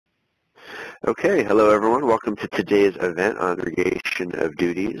Okay, hello everyone. Welcome to today's event on segregation of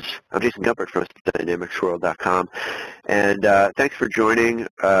duties. I'm Jason Gumpert from dynamicsworld.com, and thanks for joining.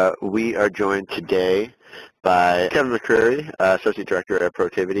 We are joined today by Kevin McCreary, Associate Director at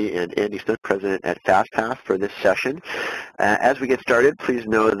Productivity, and Andy Smith, President at Fastpath for this session. As we get started, please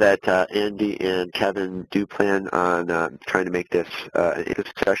know that Andy and Kevin do plan on trying to make this an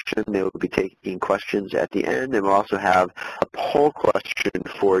interesting session. They will be taking questions at the end, and we'll also have a poll question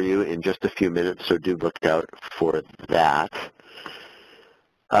for you in just a few minutes, so do look out for that.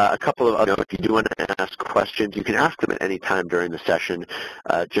 A couple of other notes, if you do want to ask questions, you can ask them at any time during the session.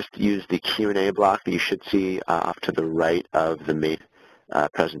 Just use the Q&A block that you should see off to the right of the main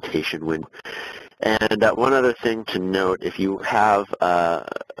presentation window. And one other thing to note, if you have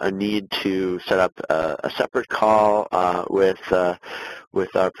a need to set up a separate call with our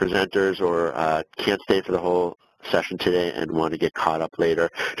presenters or can't stay for the whole session today and want to get caught up later,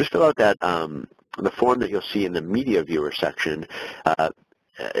 just fill out that the form that you'll see in the media viewer section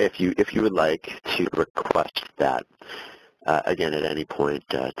if you would like to request that again at any point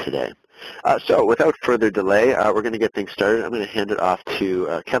today. So without further delay, we're going to get things started. I'm going to hand it off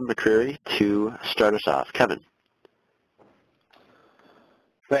to Kevin McCreary to start us off. Kevin.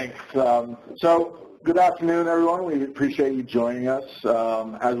 Thanks. So good afternoon, everyone. We appreciate you joining us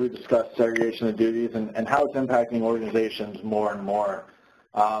as we discuss segregation of duties and how it's impacting organizations more and more.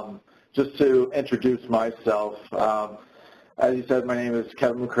 Just to introduce myself, as you said, my name is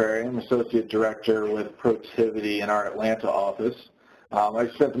Kevin McCreary. I'm Associate Director with Productivity in our Atlanta office. I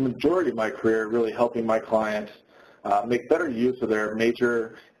spent the majority of my career really helping my clients make better use of their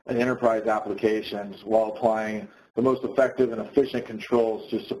major and enterprise applications while applying the most effective and efficient controls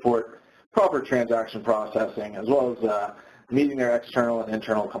to support proper transaction processing, as well as meeting their external and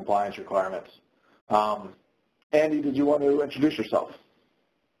internal compliance requirements. Andy, did you want to introduce yourself?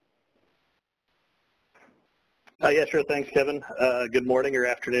 Yeah, sure. Thanks, Kevin. Good morning or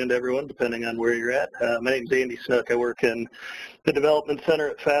afternoon to everyone, depending on where you're at. My name is Andy Snook. I work in the Development Center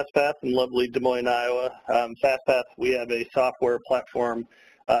at Fastpath in lovely Des Moines, Iowa. Fastpath, we have a software platform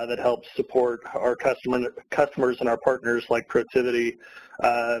that helps support our customers and our partners like Productivity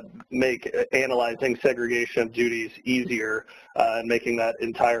make analyzing segregation of duties easier and making that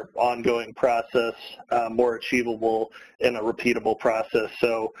entire ongoing process more achievable and a repeatable process.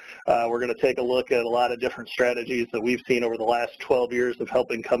 So we're going to take a look at a lot of different strategies that we've seen over the last 12 years of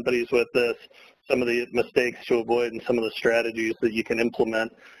helping companies with this, some of the mistakes to avoid, and some of the strategies that you can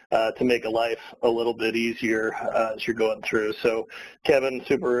implement to make a life a little bit easier as you're going through. So, Kevin,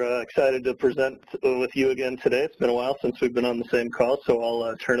 super excited to present with you again today. It's been a while since we've been on the same call, so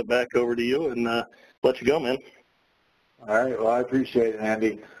I'll turn it back over to you and let you go, man. All right. Well, I appreciate it,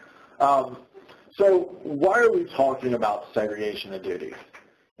 Andy. So why are we talking about segregation of duties?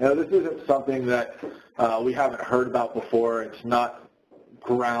 You know, this isn't something that we haven't heard about before. It's not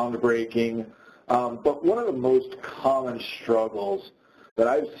groundbreaking. But one of the most common struggles that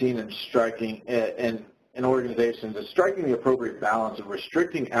I've seen in striking in organizations is striking the appropriate balance of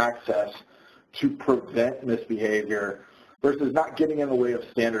restricting access to prevent misbehavior versus not getting in the way of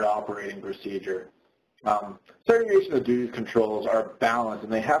standard operating procedure. Segregation of duties controls are balanced,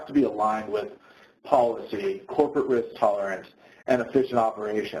 and they have to be aligned with policy, corporate risk tolerance, and efficient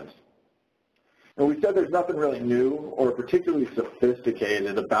operations. And we said there's nothing really new or particularly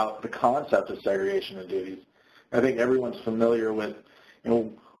sophisticated about the concept of segregation of duties. I think everyone's familiar with,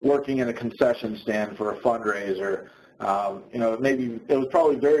 working in a concession stand for a fundraiser. It was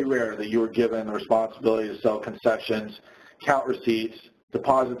probably very rare that you were given the responsibility to sell concessions, count receipts,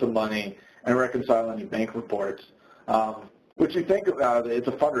 deposit the money, and reconcile any bank reports. Which you think about, it's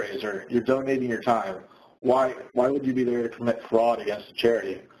a fundraiser. You're donating your time. Why would you be there to commit fraud against a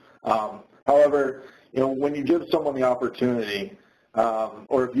charity? However, when you give someone the opportunity,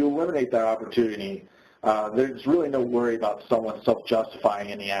 or if you eliminate that opportunity, there's really no worry about someone self-justifying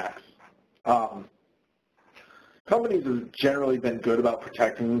any acts. Companies have generally been good about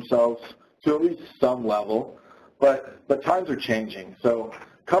protecting themselves to at least some level, but times are changing. So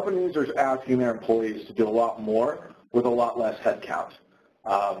companies are asking their employees to do a lot more with a lot less headcount.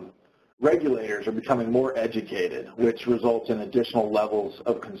 Regulators are becoming more educated, which results in additional levels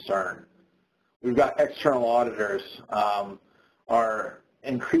of concern. We've got external auditors are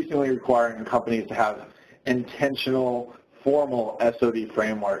increasingly requiring companies to have intentional, formal SOD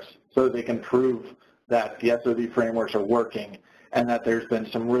frameworks so that they can prove that the SOD frameworks are working and that there's been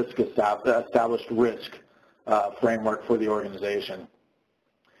some established risk framework for the organization.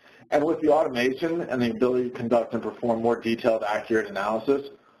 And with the automation and the ability to conduct and perform more detailed, accurate analysis,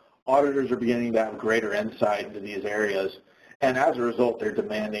 auditors are beginning to have greater insight into these areas and as a result, they're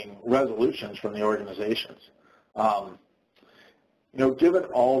demanding resolutions from the organizations. Given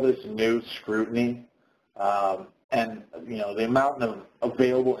all this new scrutiny and the amount of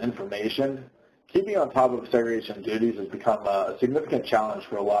available information, keeping on top of segregation duties has become a significant challenge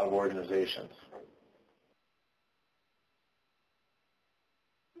for a lot of organizations.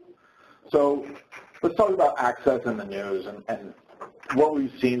 So let's talk about access in the news and what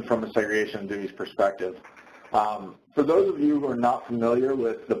we've seen from a segregation duties perspective. For those of you who are not familiar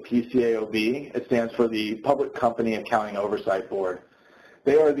with the PCAOB, it stands for the Public Company Accounting Oversight Board.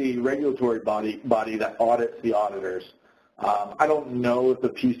 They are the regulatory body that audits the auditors. I don't know if the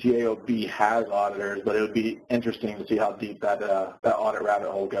PCAOB has auditors, but it would be interesting to see how deep that audit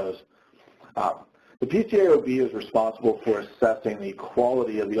rabbit hole goes. The PCAOB is responsible for assessing the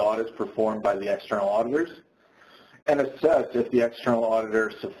quality of the audits performed by the external auditors and assess if the external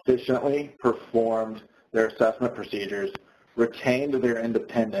auditor sufficiently performed their assessment procedures, retained their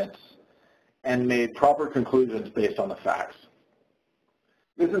independence, and made proper conclusions based on the facts.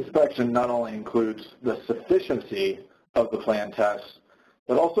 This inspection not only includes the sufficiency of the plan tests,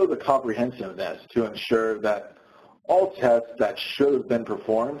 but also the comprehensiveness to ensure that all tests that should have been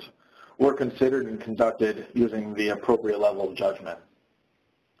performed were considered and conducted using the appropriate level of judgment.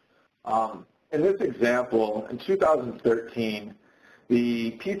 In this example, in 2013,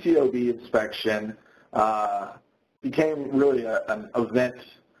 the PCAOB inspection became really an event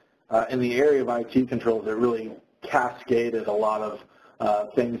in the area of IT controls that really cascaded a lot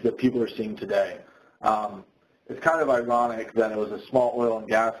of things that people are seeing today. It's kind of ironic that it was a small oil and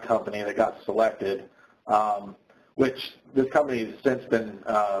gas company that got selected, which this company has since been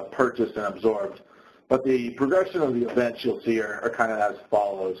purchased and absorbed. But the progression of the events you'll see are kind of as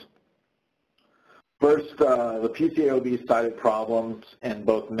follows. First, the PCAOB cited problems in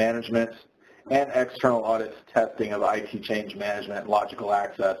both management and external audits testing of IT change management and logical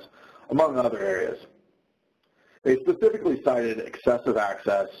access, among other areas. They specifically cited excessive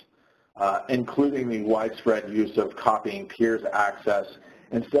access, including the widespread use of copying peers' access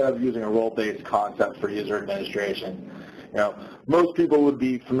instead of using a role-based concept for user administration. Most people would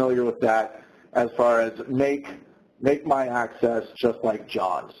be familiar with that as far as make my access just like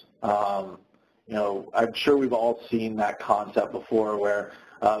John's. I'm sure we've all seen that concept before where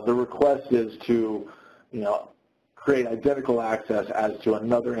the request is to, create identical access as to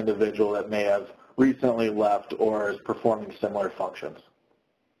another individual that may have recently left or is performing similar functions.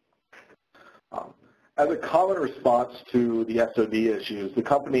 As a common response to the SOD issues, the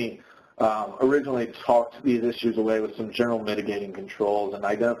company originally talked these issues away with some general mitigating controls and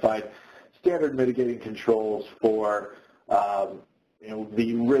identified standard mitigating controls for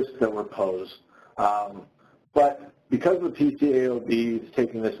the risks that were posed. But because the PCAOB is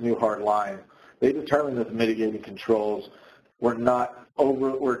taking this new hard line, they determined that the mitigating controls were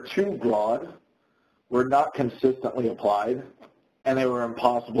too broad, were not consistently applied, and they were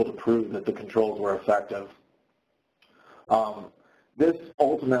impossible to prove that the controls were effective. This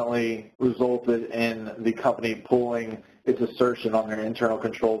ultimately resulted in the company pulling its assertion on their internal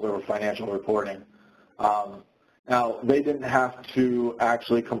controls over financial reporting. Now, they didn't have to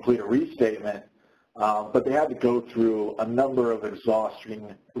actually complete a restatement, but they had to go through a number of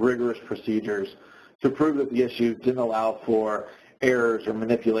exhausting, rigorous procedures to prove that the issues didn't allow for errors or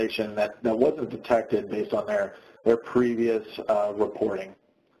manipulation that wasn't detected based on their previous reporting.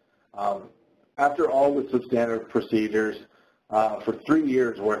 After all the substandard procedures, for 3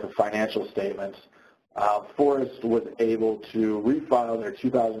 years' worth of financial statements, Forrest was able to refile their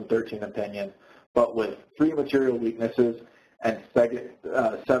 2013 opinion, but with 3 material weaknesses and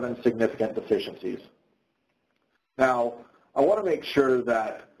 7 significant deficiencies. Now, I want to make sure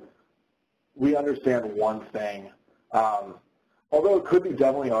that we understand one thing. Although it could be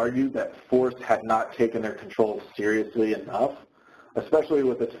definitely argued that Forrest had not taken their controls seriously enough, especially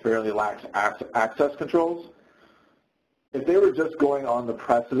with its fairly lax access controls, if they were just going on the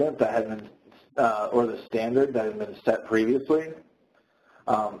precedent that had been, or the standard that had been set previously,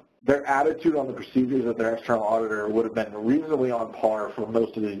 their attitude on the procedures of their external auditor would have been reasonably on par for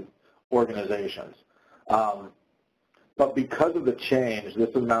most of the organizations. But because of the change,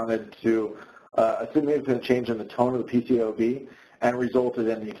 this amounted to a significant change in the tone of the PCAOB and resulted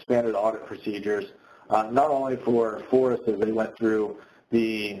in the expanded audit procedures, not only for Forrest as they went through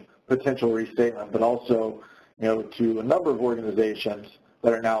the potential restatement, but also to a number of organizations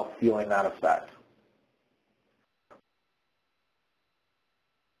that are now feeling that effect.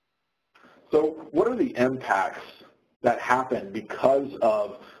 So what are the impacts that happen because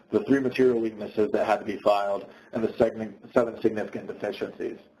of the 3 material weaknesses that had to be filed and the 7 significant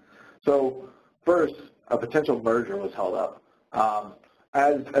deficiencies? So first, a potential merger was held up.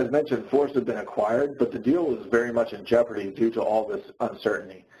 As mentioned, Forest had been acquired, but the deal was very much in jeopardy due to all this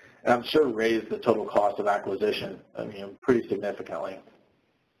uncertainty, and I'm sure raised the total cost of acquisition, pretty significantly.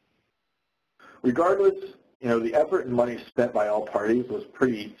 Regardless, the effort and money spent by all parties was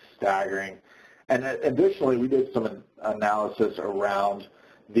pretty staggering. And additionally, we did some analysis around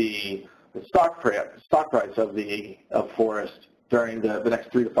the stock price of Forest during the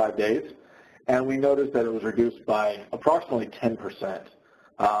next 3 to 5 days, and we noticed that it was reduced by approximately 10%.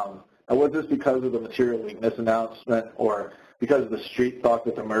 Now, was this because of the material weakness announcement or because the street thought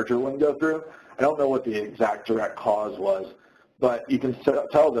that the merger wouldn't go through? I don't know what the exact direct cause was, but you can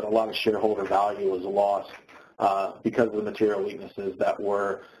tell that a lot of shareholder value was lost because of the material weaknesses that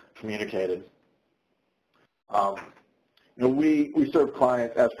were communicated. We serve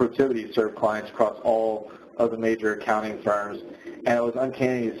clients, as Protiviti served clients across all of the major accounting firms, and it was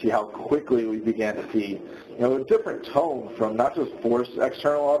uncanny to see how quickly we began to see, a different tone from not just Forest's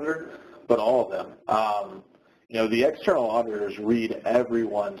external auditor, but all of them. The external auditors read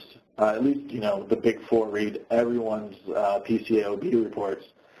everyone's, at least, the Big Four read everyone's PCAOB reports,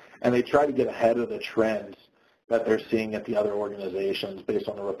 and they try to get ahead of the trends that they're seeing at the other organizations based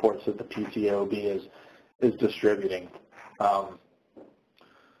on the reports that the PCAOB is distributing.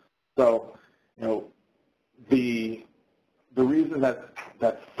 The reason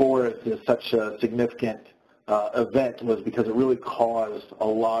that Forest is such a significant event was because it really caused a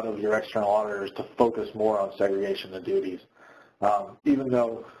lot of your external auditors to focus more on segregation of duties. Even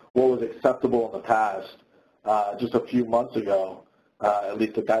though what was acceptable in the past, just a few months ago, at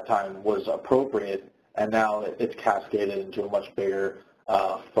least at that time, was appropriate, and now it's cascaded into a much bigger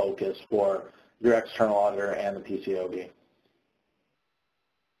focus for your external auditor and the PCAOB.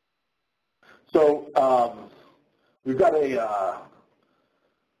 So we've got a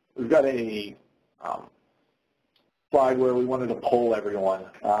slide where we wanted to poll everyone.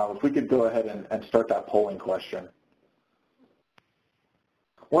 If we could go ahead and start that polling question.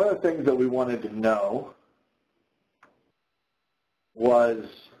 One of the things that we wanted to know was,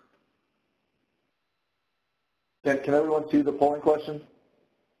 can everyone see the polling question?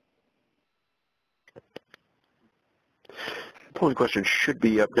 The polling question should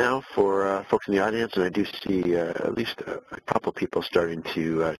be up now for folks in the audience, and I do see at least a couple people starting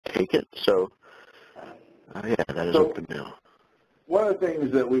to take it. So, yeah, that is open now. One of the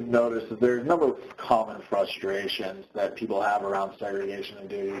things that we've noticed is there's a number of common frustrations that people have around segregation of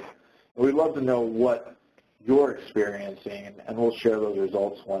duties. And we'd love to know what you're experiencing, and we'll share those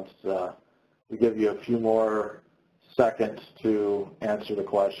results once we give you a few more seconds to answer the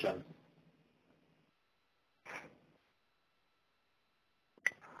question.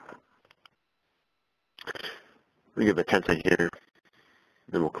 We'll give it a 10 second here,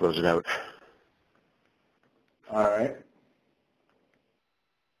 then we'll close it out. All right.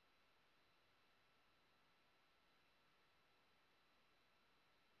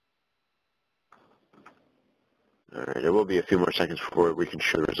 All right, there will be a few more seconds before we can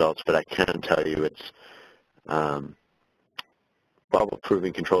show the results, but I can tell you it's, bubble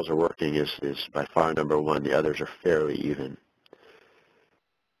proving controls are working is by far number one. The others are fairly even.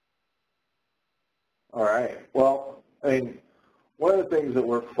 All right. Well, one of the things that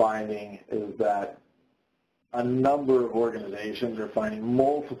we're finding is that a number of organizations are finding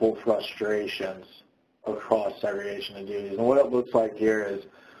multiple frustrations across segregation of duties. And what it looks like here is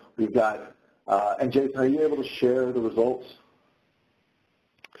we've got, and Jason, are you able to share the results?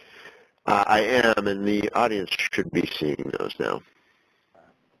 I am, and the audience should be seeing those now.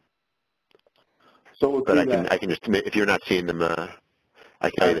 So we'll but I can just, if you're not seeing them, I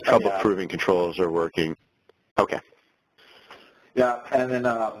can tell you the trouble proving controls are working. Okay. Yeah, and then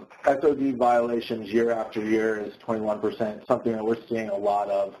SOD violations year after year is 21%, something that we're seeing a lot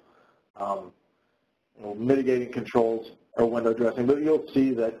of. Mitigating controls or window dressing, but you'll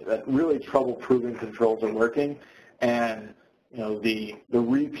see that really trouble-proving controls are working, and the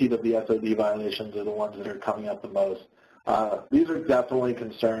repeat of the SOD violations are the ones that are coming up the most. These are definitely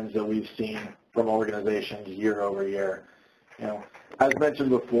concerns that we've seen from organizations year over year. As mentioned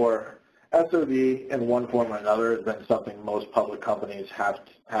before, SOD in one form or another has been something most public companies have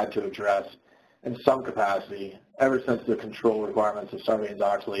had to address in some capacity ever since the control requirements of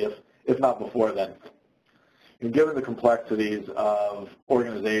Sarbanes-Oxley, if not before then. And given the complexities of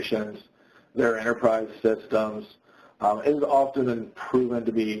organizations, their enterprise systems, it has often been proven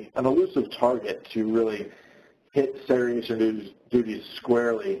to be an elusive target to really hit segregation duties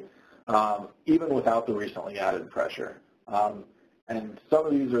squarely, even without the recently added pressure. And some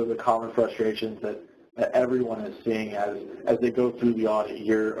of these are the common frustrations that everyone is seeing as they go through the audit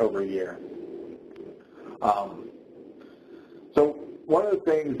year over year. So one of the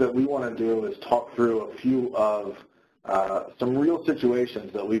things that we want to do is talk through a few of some real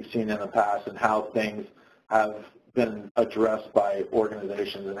situations that we've seen in the past and how things have been addressed by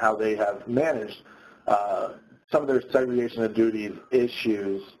organizations and how they have managed some of their segregation of duties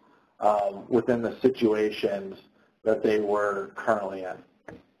issues within the situations that they were currently in.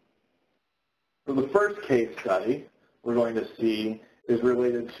 So the first case study we're going to see is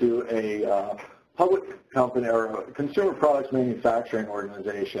related to a public company or a consumer products manufacturing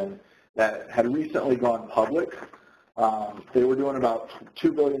organization that had recently gone public. They were doing about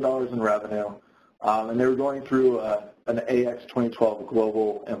 $2 billion in revenue, and they were going through an AX 2012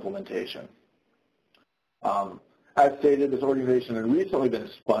 global implementation. As stated, this organization had recently been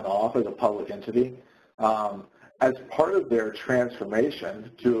spun off as a public entity. As part of their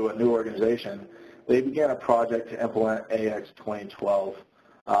transformation to a new organization, they began a project to implement AX 2012.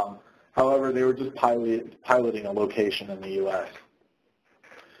 However, they were just piloting a location in the U.S.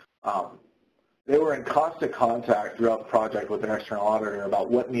 They were in constant contact throughout the project with their external auditor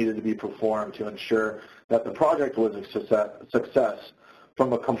about what needed to be performed to ensure that the project was a success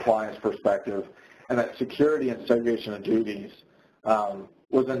from a compliance perspective, and that security and segregation of duties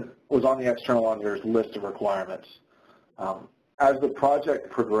was on the external auditor's list of requirements. As the project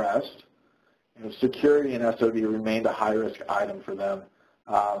progressed, security and SOD remained a high-risk item for them,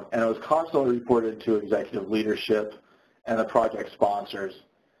 and it was constantly reported to executive leadership and the project sponsors.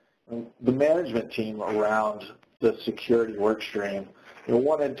 The management team around the security work stream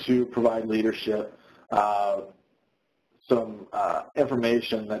wanted to provide leadership some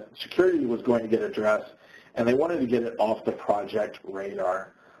information that security was going to get addressed, and they wanted to get it off the project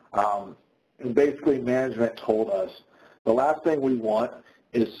radar. And basically, management told us, the last thing we want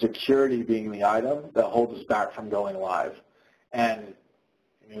is security being the item that holds us back from going live. And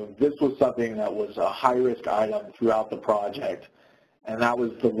this was something that was a high-risk item throughout the project, and that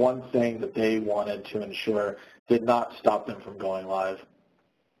was the one thing that they wanted to ensure did not stop them from going live.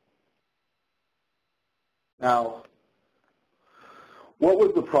 Now, what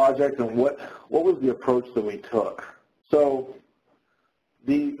was the project and what was the approach that we took? So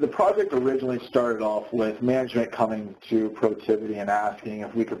the project originally started off with management coming to Protiviti and asking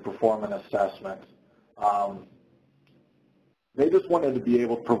if we could perform an assessment. They just wanted to be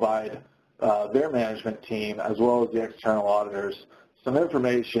able to provide their management team, as well as the external auditors, some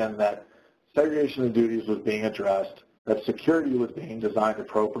information that segregation of duties was being addressed, that security was being designed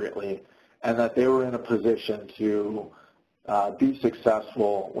appropriately, and that they were in a position to be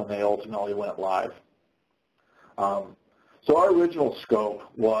successful when they ultimately went live. So our original scope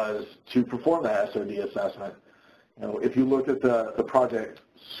was to perform that SOD assessment. If you look at the project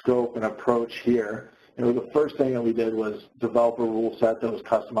scope and approach here, the first thing that we did was develop a rule set that was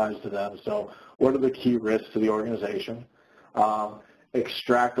customized to them. So what are the key risks to the organization?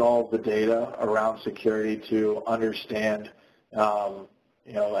 Extract all of the data around security to understand,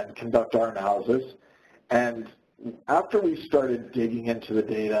 and conduct our analysis. And after we started digging into the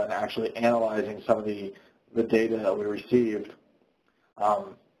data and actually analyzing some of the data that we received,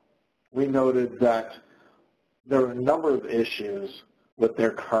 we noted that there were a number of issues with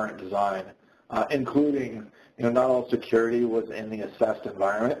their current design, including, not all security was in the assessed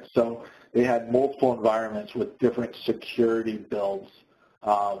environment. So they had multiple environments with different security builds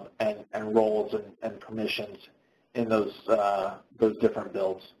and roles and permissions in those different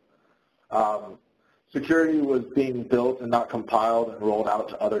builds. Security was being built and not compiled and rolled out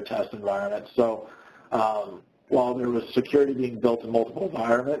to other test environments. So while there was security being built in multiple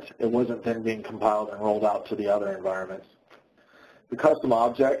environments, it wasn't then being compiled and rolled out to the other environments. The custom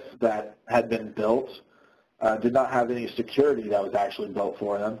objects that had been built did not have any security that was actually built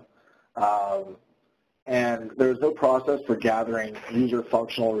for them. And there was no process for gathering user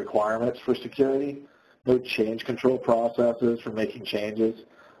functional requirements for security, no change control processes for making changes.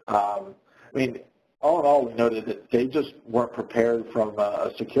 All in all, we noted that they just weren't prepared from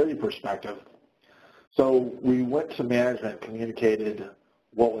a security perspective. So we went to management, communicated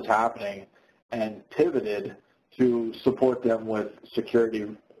what was happening, and pivoted to support them with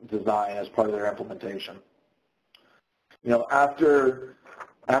security design as part of their implementation. After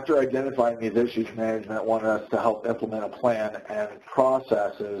identifying these issues, management wanted us to help implement a plan and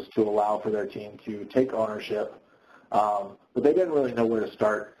processes to allow for their team to take ownership, but they didn't really know where to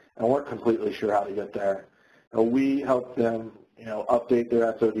start and weren't completely sure how to get there. We helped them, update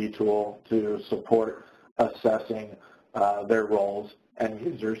their SOD tool to support assessing their roles and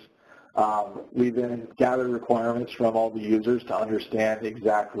users. We then gathered requirements from all the users to understand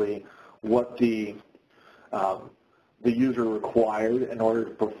exactly what the user required in order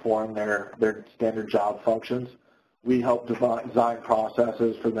to perform their standard job functions. we help design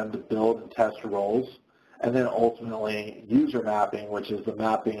processes for them to build and test roles, and then ultimately user mapping, which is the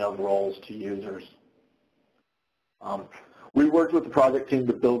mapping of roles to users. We worked with the project team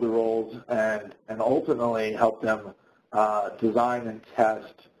to build the roles and ultimately help them design and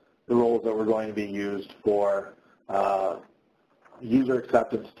test the roles that were going to be used for user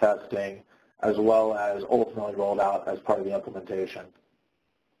acceptance testing, as well as ultimately rolled out as part of the implementation.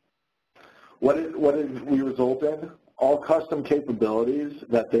 What did we result in? All custom capabilities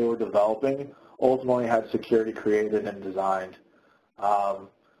that they were developing ultimately had security created and designed.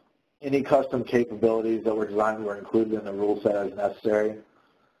 Any custom capabilities that were designed were included in the rule set as necessary.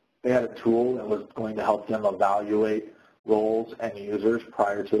 They had a tool that was going to help them evaluate roles and users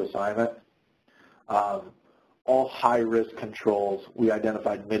prior to assignment. All high-risk controls, we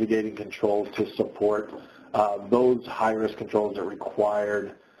identified mitigating controls to support those high-risk controls that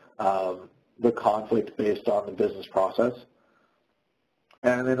required the conflict based on the business process.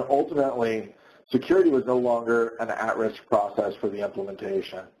 And then ultimately, security was no longer an at-risk process for the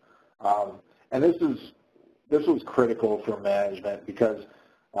implementation. And this was critical for management because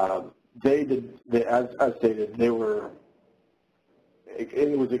as stated,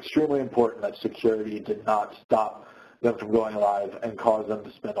 it was extremely important that security did not stop them from going live and cause them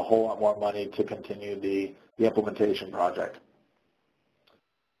to spend a whole lot more money to continue the implementation project.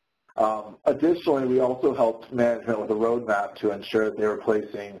 Additionally, we also helped management with a roadmap to ensure that they were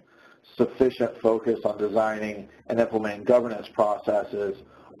placing sufficient focus on designing and implementing governance processes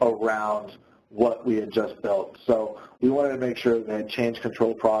around what we had just built. So we wanted to make sure they had change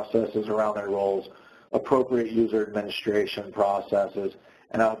control processes around their roles, appropriate user administration processes,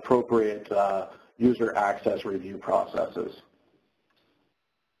 and appropriate user access review processes.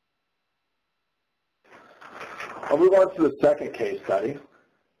 I'll move on to the second case study.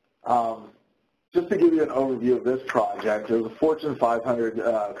 Just to give you an overview of this project, it was a Fortune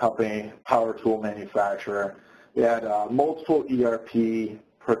 500 company, power tool manufacturer. They had multiple ERP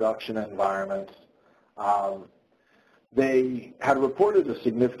production environments. They had reported a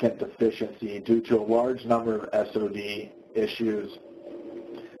significant deficiency due to a large number of SOD issues.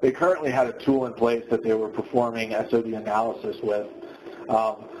 They currently had a tool in place that they were performing SOD analysis with,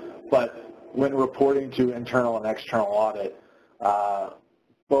 but when reporting to internal and external audit,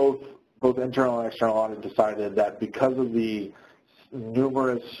 both internal and external audit decided that because of the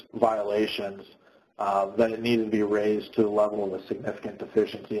numerous violations, that it needed to be raised to the level of a significant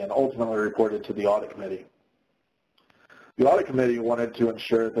deficiency and ultimately reported to the audit committee. The audit committee wanted to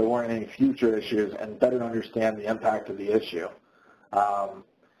ensure that there weren't any future issues and better understand the impact of the issue.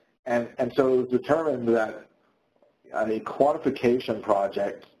 And so it was determined that a quantification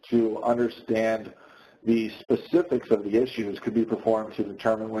project to understand the specifics of the issues could be performed to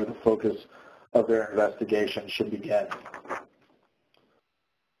determine where the focus of their investigation should begin.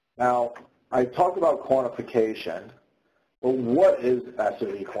 Now, I talked about quantification, but what is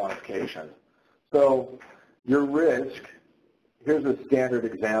SOD quantification? So your risk, here's a standard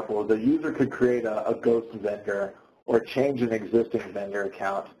example. The user could create a ghost vendor or change an existing vendor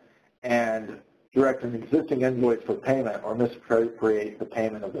account and direct an existing invoice for payment or misappropriate the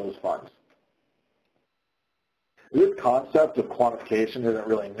payment of those funds. This concept of quantification isn't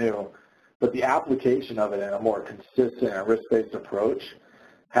really new, but the application of it in a more consistent and risk-based approach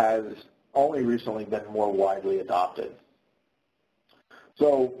has only recently been more widely adopted.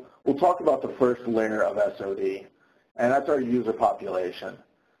 So we'll talk about the first layer of SOD, and that's our user population.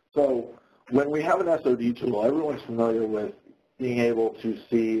 So when we have an SOD tool, everyone's familiar with being able to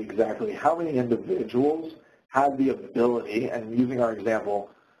see exactly how many individuals have the ability, and using our example,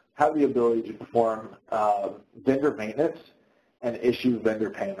 have the ability to perform vendor maintenance and issue vendor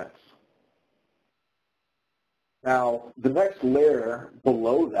payments. Now, the next layer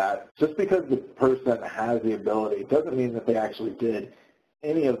below that, just because the person has the ability doesn't mean that they actually did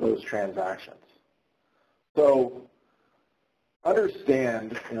any of those transactions. So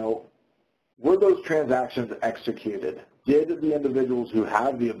understand, were those transactions executed? Did the individuals who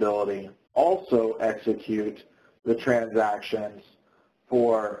have the ability also execute the transactions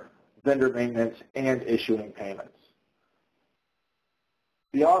for vendor maintenance and issuing payments?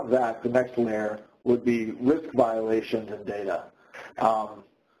 Beyond that, the next layer would be risk violations and data.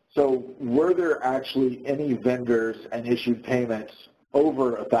 So were there actually any vendors and issued payments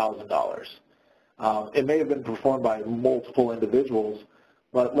over $1,000? It may have been performed by multiple individuals,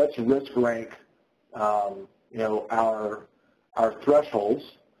 but let's risk rank our thresholds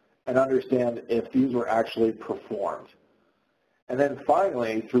and understand if these were actually performed. And then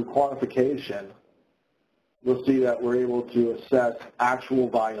finally, through quantification, you'll see that we're able to assess actual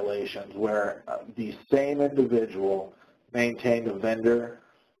violations where the same individual maintained a vendor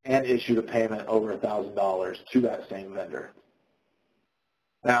and issued a payment over $1,000 to that same vendor.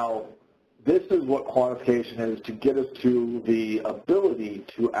 Now, this is what quantification is to get us to the ability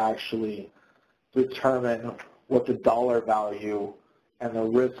to actually determine what the dollar value and the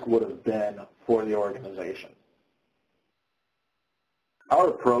risk would have been for the organization. Our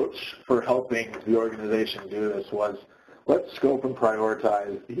approach for helping the organization do this was, let's scope and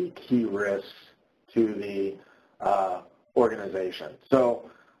prioritize the key risks to the organization. So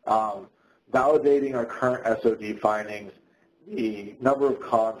validating our current SOD findings, the number of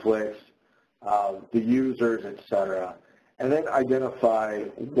conflicts, the users, et cetera, and then identify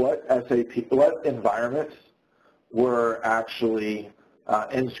what environments were actually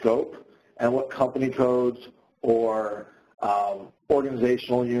in scope and what company codes or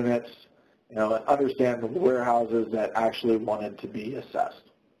organizational units, and understand the warehouses that actually wanted to be assessed.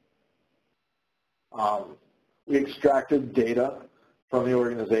 We extracted data from the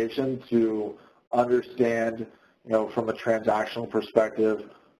organization to understand, from a transactional perspective,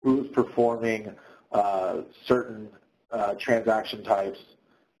 who's performing certain transaction types.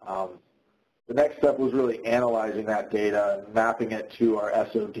 The next step was really analyzing that data and mapping it to our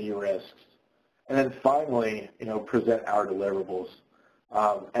SOD risks. And then finally, present our deliverables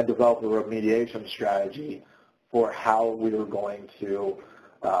and develop a remediation strategy for how we were going to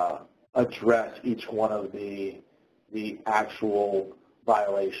address each one of the actual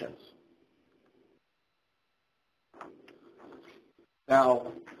violations.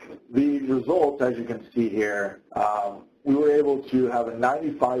 Now, the results, as you can see here, we were able to have a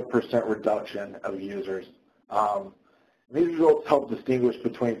 95% reduction of users. These results help distinguish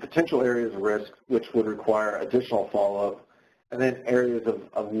between potential areas of risk, which would require additional follow-up, and then areas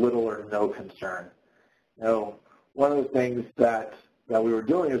of little or no concern. One of the things that we were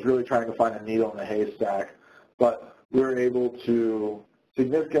doing is really trying to find a needle in the haystack, but we were able to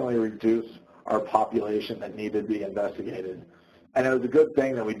significantly reduce our population that needed to be investigated. And it was a good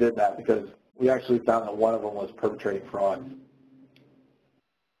thing that we did that because we actually found that one of them was perpetrating fraud.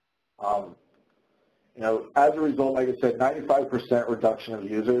 As a result, like I said, 95% reduction of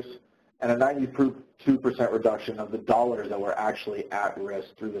users and a 92% reduction of the dollars that were actually at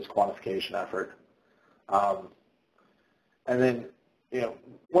risk through this quantification effort. And then,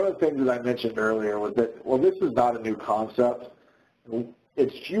 one of the things that I mentioned earlier was that, well, this is not a new concept.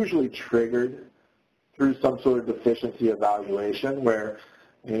 It's usually triggered through some sort of deficiency evaluation where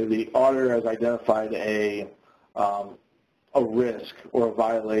the auditor has identified a risk or a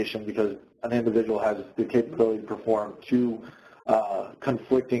violation because an individual has the capability to perform two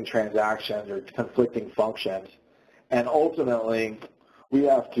conflicting transactions or conflicting functions. And ultimately, we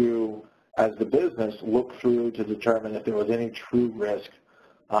have to, as the business, look through to determine if there was any true risk.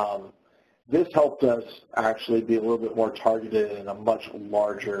 This helped us actually be a little bit more targeted in a much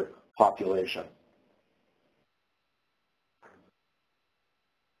larger population.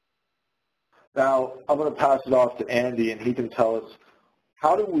 Now, I'm going to pass it off to Andy, and he can tell us,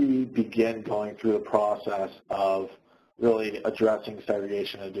 how do we begin going through the process of really addressing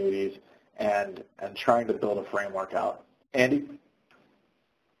segregation of duties and trying to build a framework out? Andy?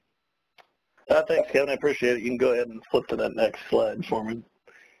 Thanks, Kevin. I appreciate it. You can go ahead and flip to that next slide for me.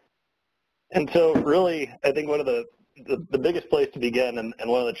 And so really, I think one of the biggest place to begin and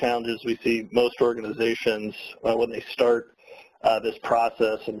one of the challenges we see most organizations when they start this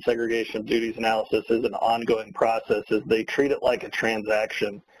process and segregation of duties analysis is an ongoing process, is they treat it like a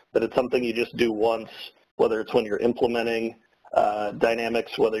transaction, that it's something you just do once, whether it's when you're implementing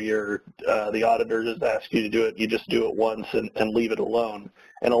Dynamics, whether you're the auditor just asks you to do it, you just do it once and leave it alone.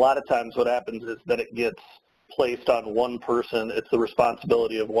 And a lot of times what happens is that it gets placed on one person. It's the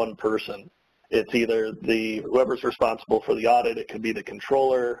responsibility of one person. It's either whoever's responsible for the audit, it could be the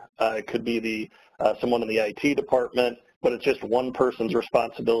controller, it could be someone in the IT department, but it's just one person's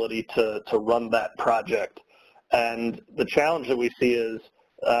responsibility to run that project. And the challenge that we see is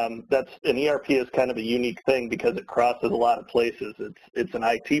that's an ERP is kind of a unique thing because it crosses a lot of places. It's an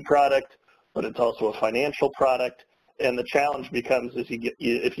IT product, but it's also a financial product. And the challenge becomes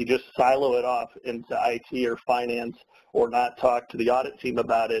if you just silo it off into IT or finance or not talk to the audit team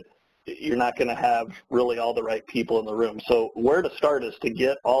about it, you're not going to have really all the right people in the room. So where to start is to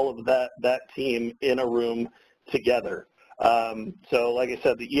get all of that team in a room together. So like I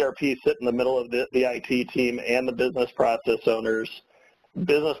said, the ERP sit in the middle of the IT team and the business process owners.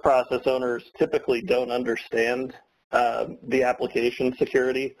 Business process owners typically don't understand the application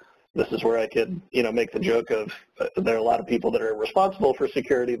security. This is where I could, make the joke of there are a lot of people that are responsible for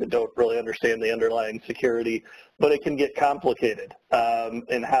security that don't really understand the underlying security, but it can get complicated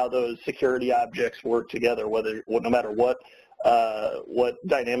in how those security objects work together, no matter what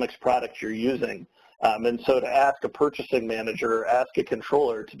Dynamics product you're using. And so to ask a purchasing manager or ask a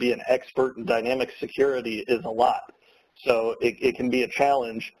controller to be an expert in Dynamics security is a lot. So it can be a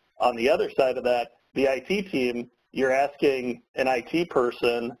challenge. On the other side of that, the IT team, you're asking an IT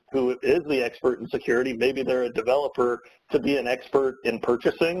person who is the expert in security, maybe they're a developer, to be an expert in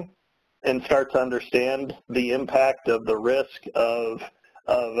purchasing and start to understand the impact of the risk of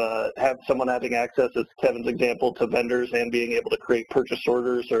have someone having access, as Kevin's example, to vendors and being able to create purchase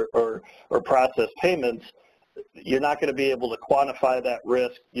orders or process payments. You're not going to be able to quantify that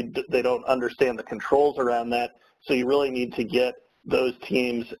risk. They don't understand the controls around that. So you really need to get those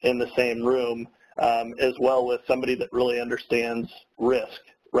teams in the same room, as well with somebody that really understands risk,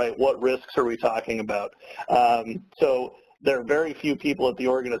 right? What risks are we talking about? So there are very few people at the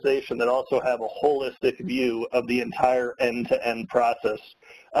organization that also have a holistic view of the entire end-to-end process.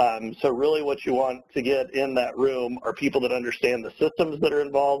 So really what you want to get in that room are people that understand the systems that are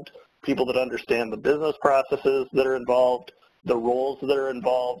involved, people that understand the business processes that are involved, the roles that are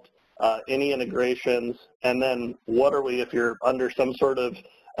involved, any integrations, and then what are we, if you're under some sort of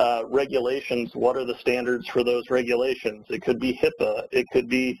regulations, what are the standards for those regulations? It could be HIPAA, it could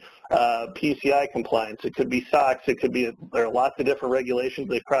be PCI compliance, it could be SOX, there are lots of different regulations.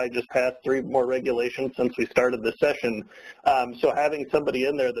 They've probably just passed 3 more regulations since we started this session. So having somebody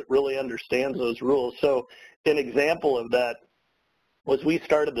in there that really understands those rules. So an example of that was we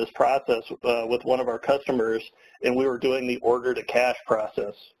started this process with one of our customers, and we were doing the order to cash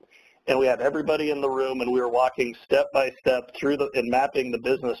process. And we had everybody in the room, and we were walking step by step through and mapping the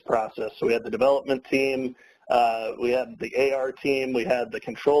business process. So we had the development team, we had the AR team, we had the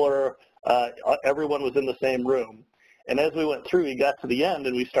controller, everyone was in the same room. And as we went through, we got to the end,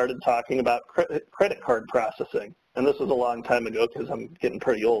 and we started talking about credit card processing. And this was a long time ago because I'm getting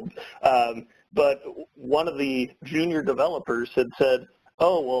pretty old. But one of the junior developers had said,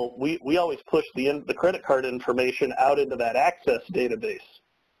 oh, well, we always push the credit card information out into that access database.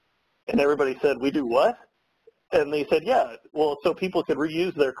 And everybody said, we do what? And they said, yeah, well, so people could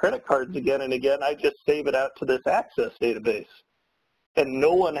reuse their credit cards again and again. I just save it out to this access database. And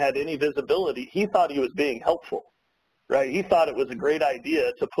no one had any visibility. He thought he was being helpful, right? He thought it was a great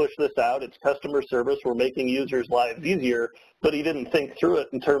idea to push this out. It's customer service. We're making users' lives easier. But he didn't think through it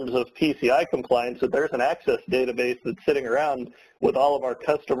in terms of PCI compliance, that there's an access database that's sitting around with all of our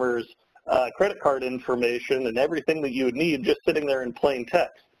customers' credit card information and everything that you would need just sitting there in plain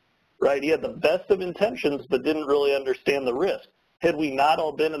text. Right? He had the best of intentions, but didn't really understand the risk. Had we not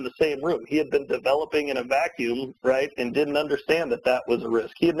all been in the same room, he had been developing in a vacuum, right, and didn't understand that that was a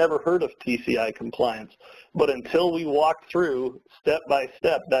risk. He had never heard of PCI compliance. But until we walked through step by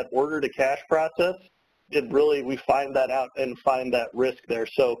step that order to cash process, we find that out and find that risk there.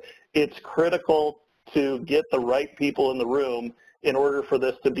 So it's critical to get the right people in the room in order for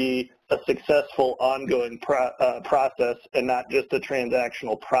this to be a successful ongoing process and not just a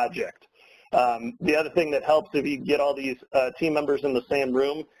transactional project. The other thing that helps if you get all these team members in the same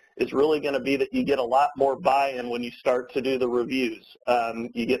room is really going to be that you get a lot more buy-in when you start to do the reviews.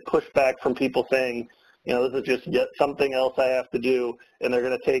 You get pushback from people saying, this is just yet something else I have to do, and they're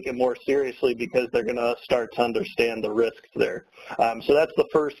going to take it more seriously because they're going to start to understand the risks there. So that's the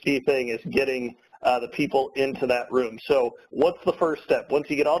first key thing, is getting the people into that room. So what's the first step? Once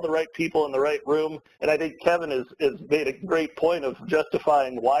you get all the right people in the right room, and I think Kevin has made a great point of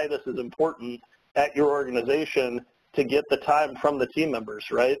justifying why this is important at your organization, to get the time from the team members,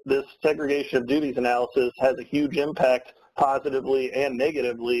 right? This segregation of duties analysis has a huge impact positively and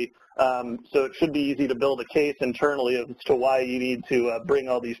negatively, so it should be easy to build a case internally as to why you need to bring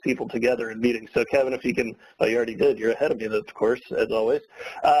all these people together in meetings. So Kevin, if you can, you already did, you're ahead of me, of course, as always.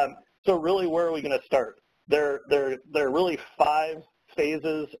 So really, where are we going to start? There are really 5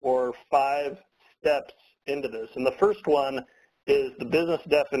 phases or 5 steps into this. And the first one is the business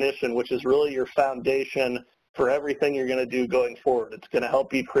definition, which is really your foundation for everything you're going to do going forward. It's going to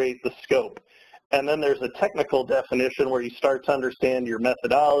help you create the scope. And then there's a technical definition where you start to understand your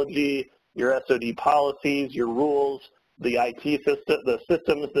methodology, your SOD policies, your rules, the IT system, the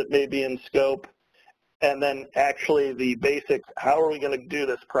systems that may be in scope, and then actually the basics. How are we going to do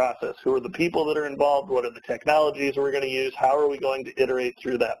this process? Who are the people that are involved? What are the technologies we're going to use? How are we going to iterate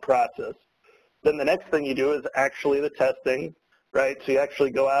through that process? Then the next thing you do is actually the testing, right? So you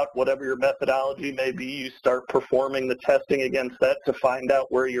actually go out, whatever your methodology may be, you start performing the testing against that to find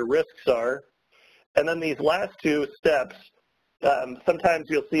out where your risks are. And then these last 2 steps sometimes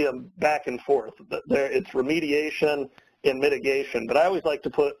you'll see them back and forth. It's remediation and mitigation, but I always like to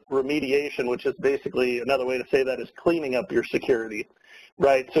put remediation, which is basically another way to say that is cleaning up your security,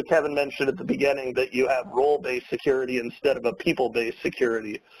 right? So Kevin mentioned at the beginning that you have role-based security instead of a people-based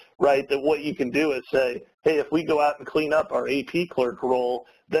security, right? That what you can do is say, hey, if we go out and clean up our AP clerk role,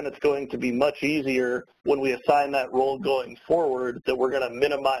 then it's going to be much easier when we assign that role going forward, that we're going to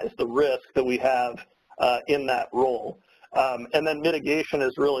minimize the risk that we have in that role. And then mitigation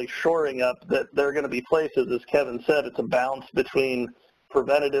is really shoring up that there are going to be places, as Kevin said, it's a balance between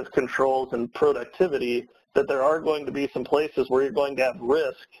preventative controls and productivity, that there are going to be some places where you're going to have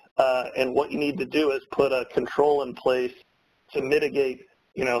risk, and what you need to do is put a control in place to mitigate,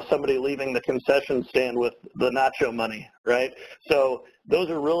 somebody leaving the concession stand with the nacho money, right? So those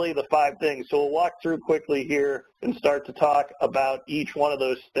are really the 5 things. So we'll walk through quickly here and start to talk about each one of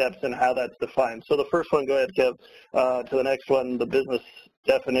those steps and how that's defined. So the first one, go ahead, Kev, to the next one, the business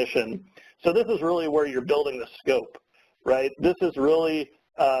definition. So this is really where you're building the scope, right? This is really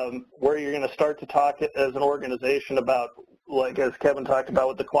where you're going to start to talk as an organization about, like as Kevin talked about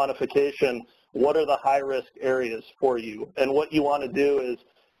with the quantification, what are the high-risk areas for you? And what you want to do is,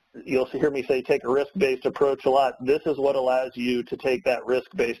 you'll hear me say take a risk-based approach a lot. This is what allows you to take that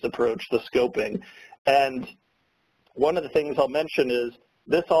risk-based approach, the scoping. And one of the things I'll mention is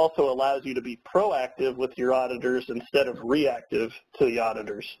this also allows you to be proactive with your auditors instead of reactive to the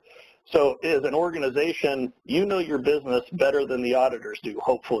auditors. So as an organization, you know your business better than the auditors do,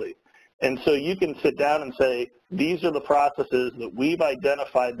 hopefully. And so you can sit down and say, these are the processes that we've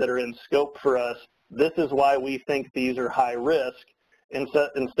identified that are in scope for us. This is why we think these are high risk,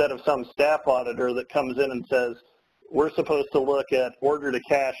 instead of some staff auditor that comes in and says, we're supposed to look at order to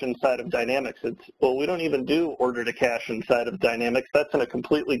cash inside of Dynamics. Well, we don't even do order to cash inside of Dynamics. That's in a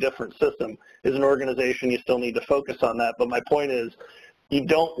completely different system. As an organization, you still need to focus on that. But my point is, you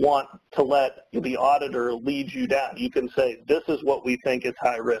don't want to let the auditor lead you down. You can say, this is what we think is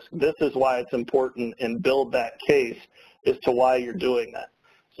high risk. This is why it's important, and build that case as to why you're doing that.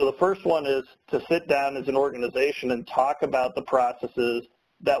 So the first one is to sit down as an organization and talk about the processes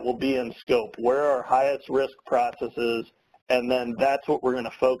that will be in scope. Where are our highest risk processes? And then that's what we're going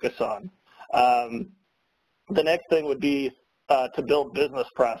to focus on. The next thing would be to build business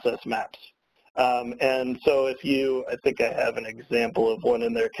process maps. And so if you, I think I have an example of one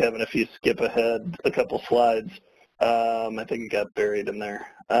in there, Kevin, if you skip ahead a couple slides, I think it got buried in there.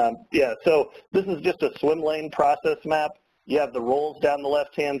 Yeah, so this is just a swim lane process map. You have the roles down the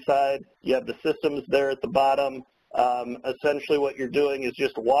left-hand side. You have the systems there at the bottom. Essentially what you're doing is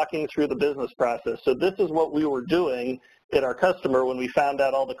just walking through the business process. So this is what we were doing at our customer when we found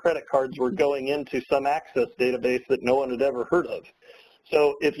out all the credit cards were going into some access database that no one had ever heard of.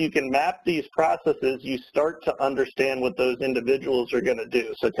 So if you can map these processes, you start to understand what those individuals are going to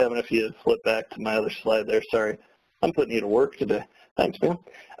do. So Kevin, if you flip back to my other slide there, sorry, I'm putting you to work today. Thanks, man.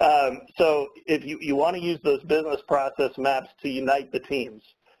 So if you want to use those business process maps to unite the teams.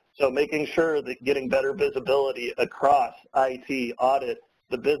 So making sure that getting better visibility across IT, audit,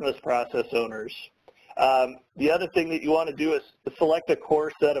 the business process owners. The other thing that you want to do is select a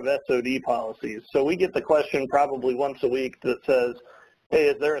core set of SOD policies. So we get the question probably once a week that says, hey,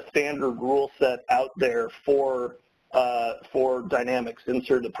 is there a standard rule set out there for Dynamics?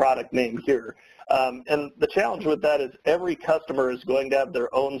 Insert the product name here. And the challenge with that is every customer is going to have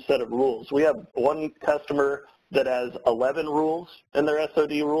their own set of rules. We have one customer that has 11 rules in their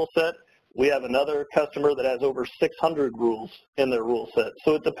SOD rule set. We have another customer that has over 600 rules in their rule set.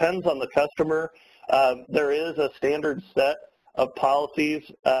 So it depends on the customer. There is a standard set of policies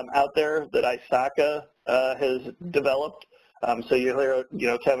out there that ISACA has developed. So you hear,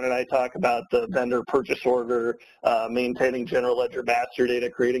 Kevin and I talk about the vendor purchase order, maintaining general ledger master data,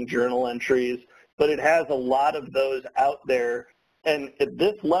 creating journal entries, but it has a lot of those out there. And at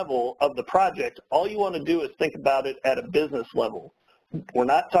this level of the project, all you want to do is think about it at a business level. We're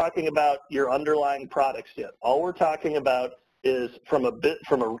not talking about your underlying products yet. All we're talking about is from a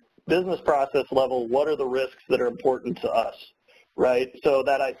business process level, what are the risks that are important to us, right? So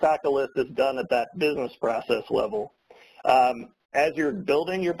that ISACA list is done at that business process level. As you're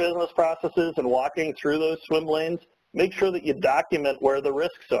building your business processes and walking through those swim lanes, make sure that you document where the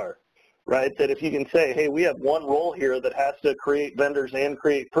risks are, right? That if you can say, hey, we have one role here that has to create vendors and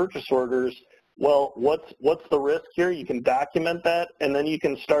create purchase orders, well, what's the risk here? You can document that, and then you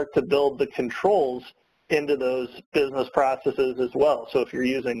can start to build the controls into those business processes as well. So if you're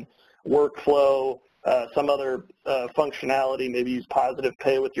using workflow, some other functionality, maybe use positive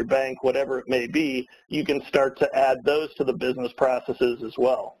pay with your bank, whatever it may be, you can start to add those to the business processes as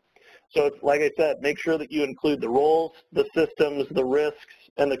well. So it's, like I said, make sure that you include the roles, the systems, the risks,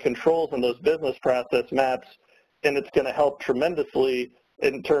 and the controls in those business process maps, and it's going to help tremendously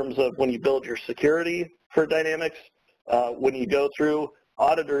in terms of when you build your security for Dynamics. When you go through,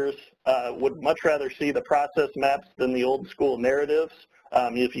 auditors would much rather see the process maps than the old school narratives.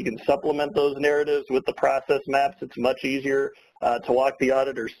 If you can supplement those narratives with the process maps, it's much easier to walk the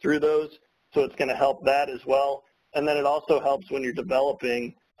auditors through those. So it's going to help that as well. And then it also helps when you're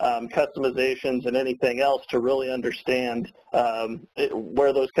developing customizations and anything else to really understand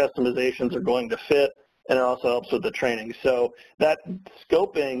where those customizations are going to fit, and it also helps with the training. So that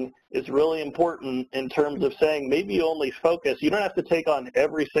scoping is really important in terms of saying maybe you only focus, you don't have to take on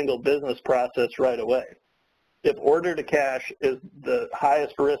every single business process right away. If order to cash is the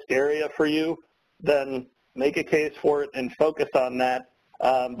highest risk area for you, then make a case for it and focus on that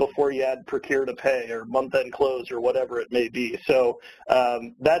before you add procure to pay or month-end close or whatever it may be. So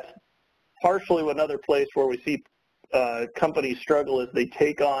that's partially another place where we see companies struggle is they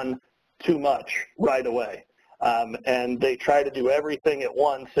take on too much right away. And they try to do everything at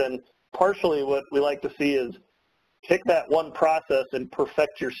once. And partially what we like to see is pick that one process and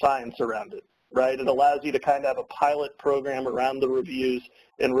perfect your science around it, right? It allows you to kind of have a pilot program around the reviews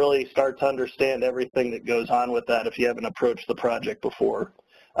and really start to understand everything that goes on with that if you haven't approached the project before.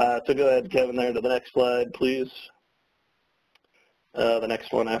 So go ahead, Kevin, there to the next slide, please. The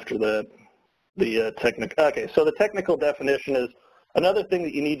next one after that, the technical. Okay, so the technical definition is another thing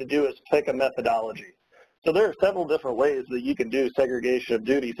that you need to do is pick a methodology. So there are several different ways that you can do segregation of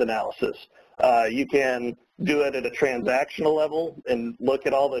duties analysis. You can do it at a transactional level and look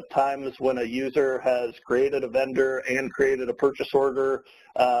at all the times when a user has created a vendor and created a purchase order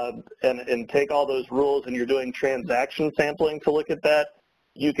and take all those rules and you're doing transaction sampling to look at that.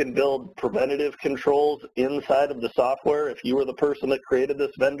 You can build preventative controls inside of the software. If you were the person that created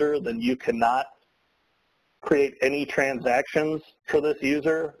this vendor, then you cannot create any transactions for this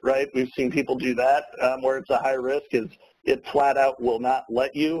user, right? We've seen people do that where it's a high risk is it flat out will not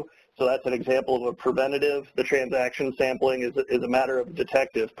let you. So that's an example of a preventative. The transaction sampling is a matter of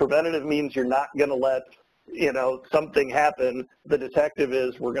detective. Preventative means you're not going to let something happen. The detective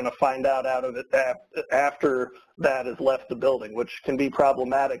is we're going to find out of it after that has left the building, which can be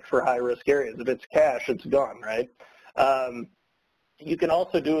problematic for high-risk areas. If it's cash, it's gone, right? You can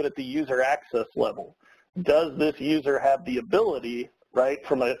also do it at the user access level. Does this user have the ability, right,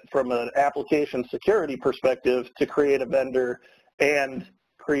 from an application security perspective to create a vendor and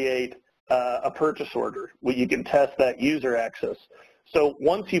create a purchase order? Well, you can test that user access. So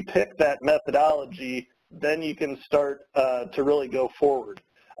once you pick that methodology, then you can start to really go forward.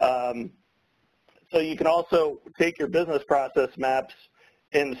 So you can also take your business process maps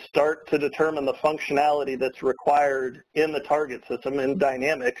and start to determine the functionality that's required in the target system in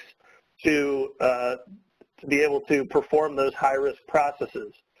Dynamics to be able to perform those high-risk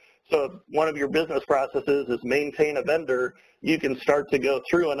processes. So if one of your business processes is maintain a vendor, you can start to go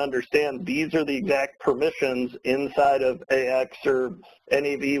through and understand these are the exact permissions inside of AX or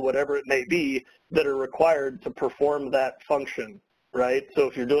NAV, whatever it may be, that are required to perform that function, right? So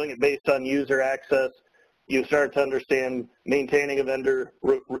if you're doing it based on user access, you start to understand maintaining a vendor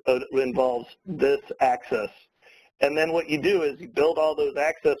involves this access. And then what you do is you build all those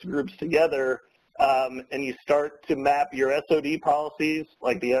access groups together and you start to map your SOD policies,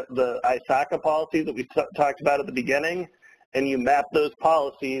 like the ISACA policies that we talked about at the beginning, and you map those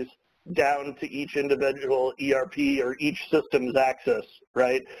policies down to each individual ERP or each system's access,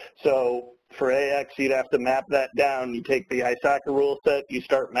 right? So for AX, you'd have to map that down. You take the ISACA rule set, you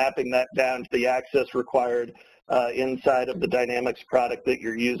start mapping that down to the access required inside of the Dynamics product that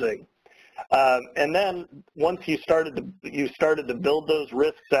you're using. And then once you started to build those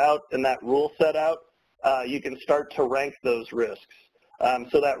risks out and that rule set out, you can start to rank those risks.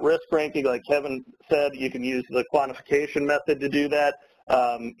 So that risk ranking, like Kevin said, you can use the quantification method to do that.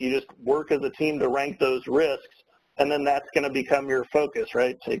 You just work as a team to rank those risks, and then that's going to become your focus,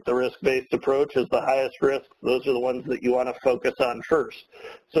 right? Take the risk-based approach as the highest risk. Those are the ones that you want to focus on first.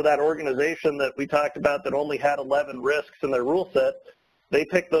 So that organization that we talked about that only had 11 risks in their rule set, they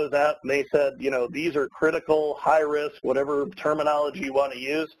picked those out and they said, these are critical, high risk, whatever terminology you want to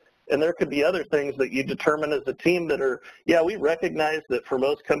use. And there could be other things that you determine as a team that are, we recognize that for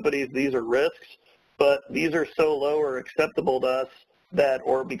most companies these are risks, but these are so low or acceptable to us that,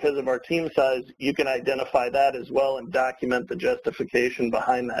 or because of our team size, you can identify that as well and document the justification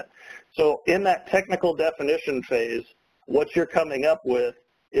behind that. So in that technical definition phase, what you're coming up with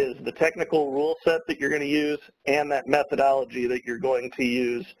is the technical rule set that you're going to use and that methodology that you're going to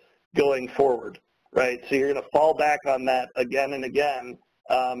use going forward, right? So you're going to fall back on that again and again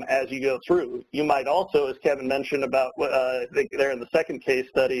as you go through. You might also, as Kevin mentioned about, I think there in the second case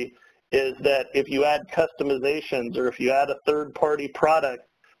study, is that if you add customizations or if you add a third-party product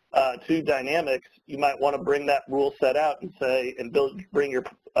to Dynamics, you might want to bring that rule set out and say, and bring your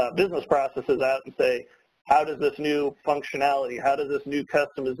business processes out and say, how does this new functionality, how does this new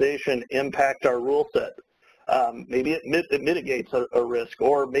customization impact our rule set? Maybe it mitigates a risk,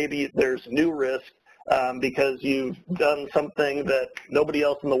 or maybe there's new risk because you've done something that nobody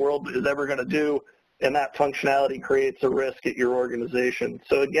else in the world is ever going to do, and that functionality creates a risk at your organization.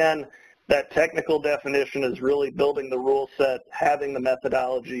 So again, that technical definition is really building the rule set, having the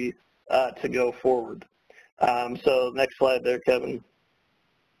methodology to go forward. So next slide there, Kevin.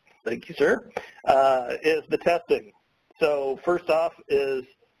 Thank you, sir. Is the testing. So first off is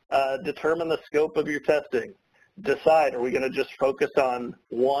determine the scope of your testing. Decide, are we going to just focus on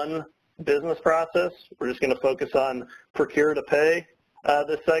one business process? We're just going to focus on procure to pay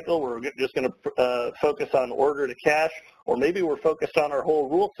this cycle. We're just going to focus on order to cash, or maybe we're focused on our whole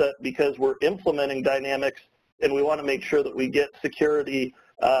rule set because we're implementing Dynamics and we want to make sure that we get security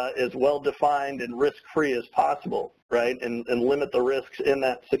as well defined and risk-free as possible, right, and limit the risks in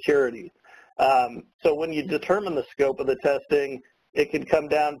that security. So when you determine the scope of the testing, it can come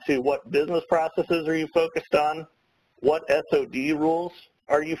down to what business processes are you focused on, what SOD rules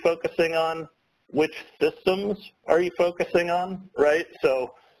are you focusing on, which systems are you focusing on, right?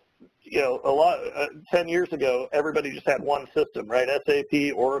 So, you know, 10 years ago, everybody just had one system, right?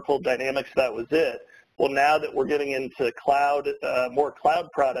 SAP, Oracle, Dynamics, that was it. Well, now that we're getting into cloud, more cloud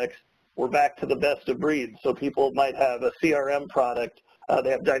products, we're back to the best of breed. So people might have a CRM product. They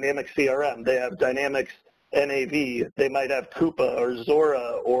have Dynamics CRM. They have Dynamics NAV. They might have Coupa or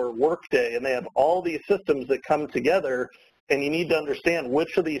Zora or Workday, and they have all these systems that come together, and you need to understand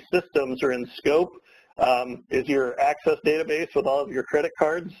which of these systems are in scope. Is your Access database with all of your credit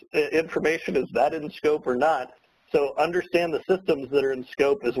cards information, is that in scope or not? So understand the systems that are in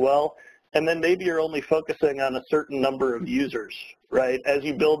scope as well. And then maybe you're only focusing on a certain number of users, right? As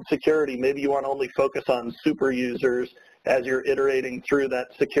you build security, maybe you want to only focus on super users as you're iterating through that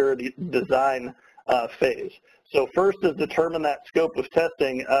security design phase. So first is determine that scope of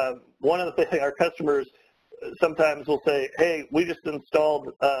testing. One of the things our customers sometimes will say, hey, we just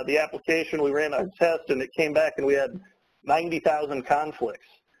installed the application, we ran our test, and it came back and we had 90,000 conflicts.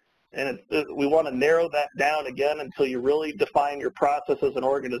 And we want to narrow that down again until you really define your process as an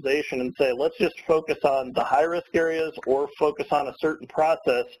organization and say, let's just focus on the high-risk areas or focus on a certain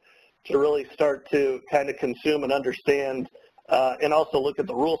process to really start to kind of consume and understand and also look at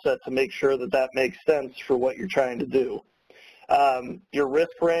the rule set to make sure that that makes sense for what you're trying to do. Your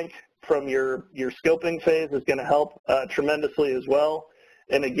risk rank from your scoping phase is going to help tremendously as well.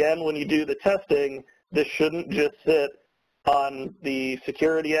 And again, when you do the testing, this shouldn't just sit on the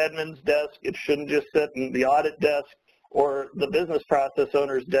security admin's desk. It shouldn't just sit in the audit desk or the business process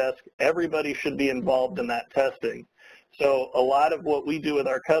owner's desk. Everybody should be involved in that testing. So a lot of what we do with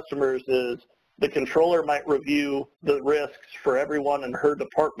our customers is the controller might review the risks for everyone in her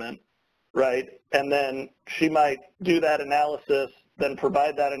department, right? And then she might do that analysis, then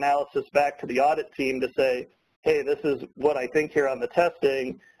provide that analysis back to the audit team to say, hey, this is what I think here on the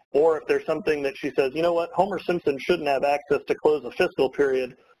testing. Or if there's something that she says, you know what, Homer Simpson shouldn't have access to close a fiscal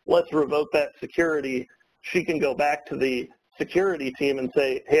period, let's revoke that security. She can go back to the security team and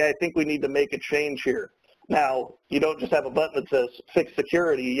say, hey, I think we need to make a change here. Now, you don't just have a button that says fix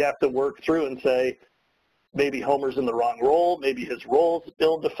security. You have to work through and say, maybe Homer's in the wrong role, maybe his role's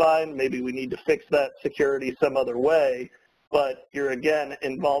ill-defined, maybe we need to fix that security some other way. But you're, again,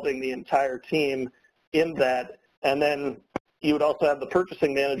 involving the entire team in that. And then you would also have the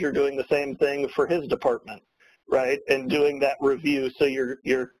purchasing manager doing the same thing for his department, right, and doing that review. So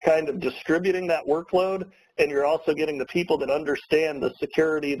you're kind of distributing that workload, and you're also getting the people that understand the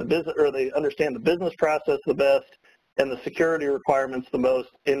security, the business, or they understand the business process the best and the security requirements the most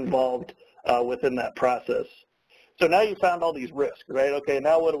involved within that process. So now you found all these risks, right? Okay,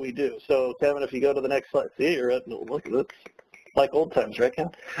 now what do we do? So Kevin, if you go to the next slide, see, you're at, look at this, like old times, right, Ken?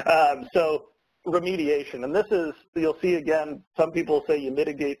 So remediation, and this is, you'll see again, some people say you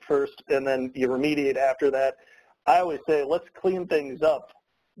mitigate first and then you remediate after that. I always say let's clean things up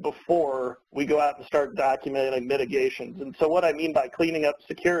before we go out and start documenting mitigations. And so what I mean by cleaning up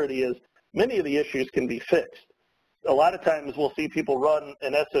security is many of the issues can be fixed. A lot of times we'll see people run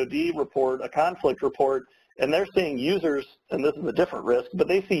an SOD report, a conflict report, and they're seeing users, and this is a different risk, but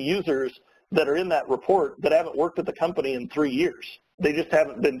they see users that are in that report that haven't worked at the company in 3 years. They just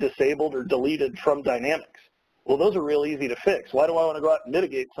haven't been disabled or deleted from Dynamics. Well, those are real easy to fix. Why do I want to go out and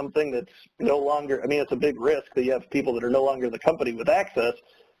mitigate something that's no longer, I mean, it's a big risk that you have people that are no longer the company with access.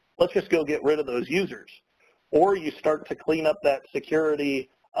 Let's just go get rid of those users. Or you start to clean up that security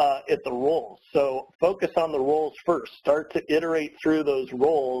at the roles. So focus on the roles first. Start to iterate through those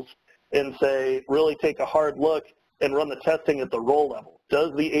roles and say, really take a hard look and run the testing at the role level.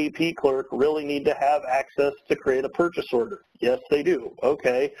 Does the AP clerk really need to have access to create a purchase order? Yes, they do.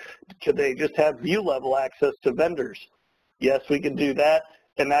 Okay. Could they just have view level access to vendors? Yes, we can do that.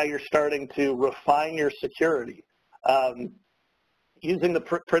 And now you're starting to refine your security. Using the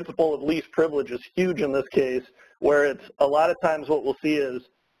principle of least privilege is huge in this case, where it's a lot of times what we'll see is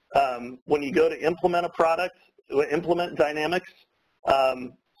when you go to implement a product, implement Dynamics,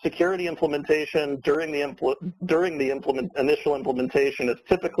 security implementation during the initial implementation is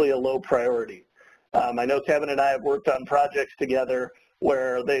typically a low priority. I know Kevin and I have worked on projects together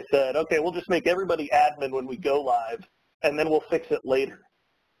where they said, okay, we'll just make everybody admin when we go live, and then we'll fix it later.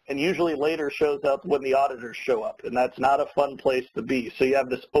 And usually later shows up when the auditors show up, and that's not a fun place to be. So you have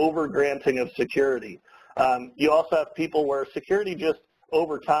this over-granting of security. You also have people where security just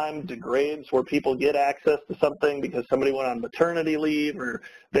over time degrades, where people get access to something because somebody went on maternity leave or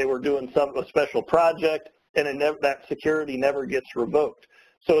they were doing a special project, and that security never gets revoked.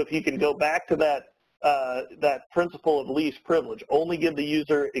 So if you can go back to that principle of least privilege, only give the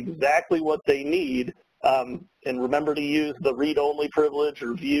user exactly what they need, and remember to use the read-only privilege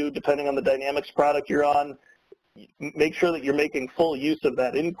or view, depending on the Dynamics product you're on. Make sure that you're making full use of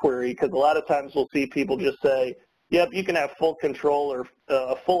that inquiry, because a lot of times we'll see people just say, yep, you can have full control or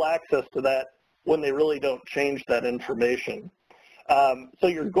full access to that, when they really don't change that information. So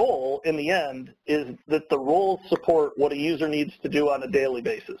your goal in the end is that the roles support what a user needs to do on a daily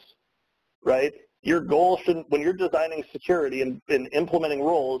basis, right? Your goal should, when you're designing security and implementing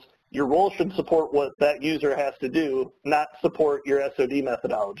roles, your role should support what that user has to do, not support your SOD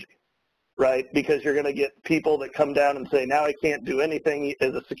methodology, right? Because you're going to get people that come down and say, now I can't do anything.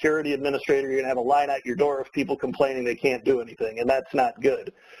 As a security administrator, you're going to have a line out your door of people complaining they can't do anything, and that's not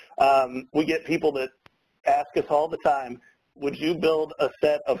good. We get people that ask us all the time, would you build a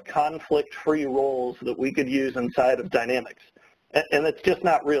set of conflict-free roles that we could use inside of Dynamics? And it's just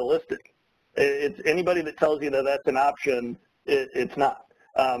not realistic. It's anybody that tells you that that's an option, it's not.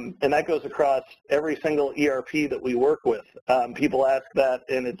 And that goes across every single ERP that we work with. People ask that,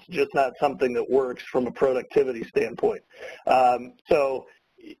 and it's just not something that works from a productivity standpoint. So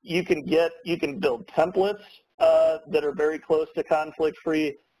you can build templates that are very close to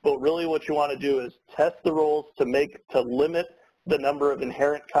conflict-free, but really what you want to do is test the roles to limit the number of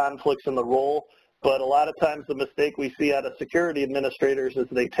inherent conflicts in the role. But a lot of times the mistake we see out of security administrators is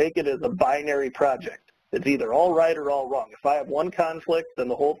they take it as a binary project. It's either all right or all wrong. If I have one conflict, then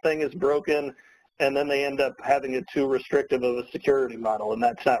the whole thing is broken, and then they end up having it too restrictive of a security model, and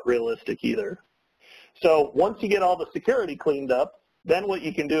that's not realistic either. So once you get all the security cleaned up, then what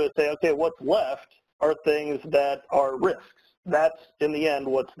you can do is say, okay, what's left are things that are risks. That's, in the end,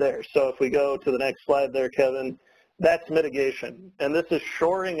 what's there. So if we go to the next slide there, Kevin, that's mitigation. And this is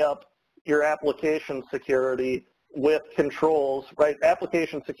shoring up your application security with controls, right?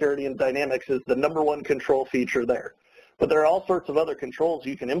 Application security in Dynamics is the #1 control feature there. But there are all sorts of other controls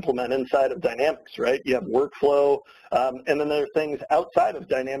you can implement inside of Dynamics, right? You have workflow, and then there are things outside of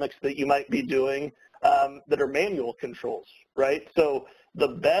Dynamics that you might be doing that are manual controls, right? So the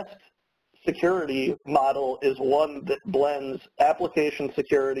best security model is one that blends application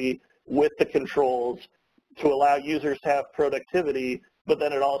security with the controls to allow users to have productivity, but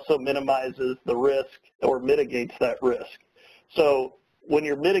then it also minimizes the risk or mitigates that risk. So when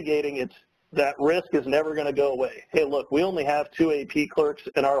you're mitigating, that risk is never going to go away. Hey, look, we only have 2 AP clerks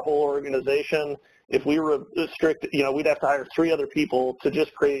in our whole organization. If we restrict, we'd have to hire 3 other people to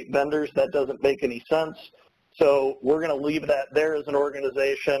just create vendors. That doesn't make any sense. So we're going to leave that there as an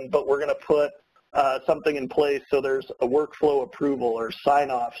organization, but we're going to put something in place so there's a workflow approval or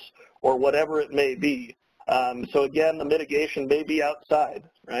sign-offs or whatever it may be. So again, the mitigation may be outside,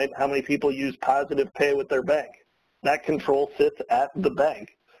 right? How many people use positive pay with their bank? That control sits at the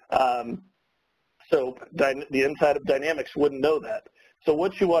bank. So the inside of Dynamics wouldn't know that. So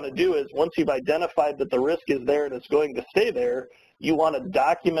what you want to do is once you've identified that the risk is there and it's going to stay there, you want to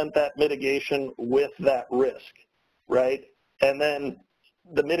document that mitigation with that risk, right? And then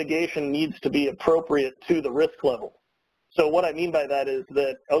the mitigation needs to be appropriate to the risk level. So what I mean by that is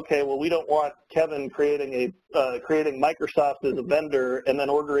that, okay, well, we don't want Kevin creating Microsoft as a vendor and then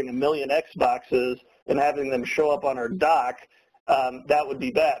ordering 1 million Xboxes and having them show up on our dock. That would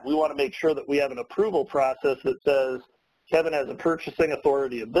be bad. We want to make sure that we have an approval process that says Kevin has a purchasing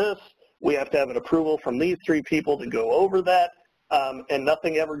authority of this. we have to have an approval from these 3 people to go over that, and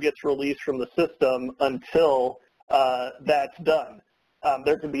nothing ever gets released from the system until that's done.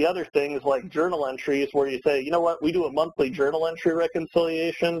 There can be other things like journal entries where you say, you know what, we do a monthly journal entry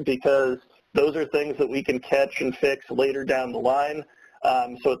reconciliation because those are things that we can catch and fix later down the line,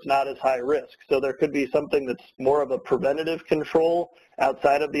 so it's not as high risk. So there could be something that's more of a preventative control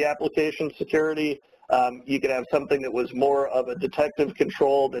outside of the application security. You could have something that was more of a detective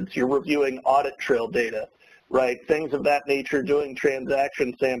control that's you're reviewing audit trail data, right? Things of that nature, doing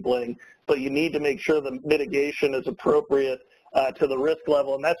transaction sampling, but you need to make sure the mitigation is appropriate to the risk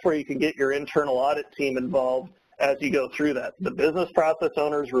level, and that's where you can get your internal audit team involved as you go through that. The business process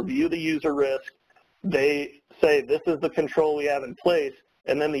owners review the user risk. They say, this is the control we have in place,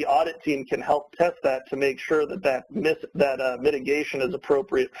 and then the audit team can help test that to make sure that mitigation is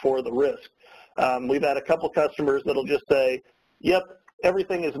appropriate for the risk. We've had a couple customers that'll just say, yep,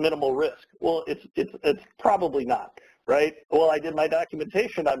 everything is minimal risk. Well, it's probably not, right? Well, I did my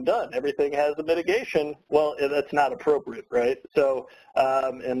documentation, I'm done. Everything has a mitigation. Well, that's not appropriate, right? So,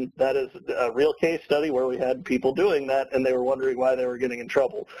 and that is a real case study where we had people doing that and they were wondering why they were getting in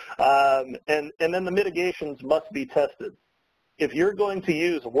trouble. And then the mitigations must be tested. If you're going to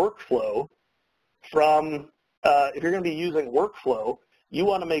use workflow if you're going to be using workflow, you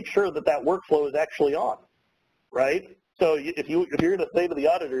want to make sure that that workflow is actually on, right? So if you're going to say to the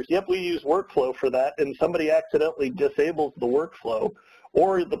auditors, yep, we use workflow for that, and somebody accidentally disables the workflow,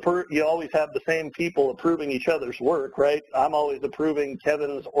 or you always have the same people approving each other's work, right? I'm always approving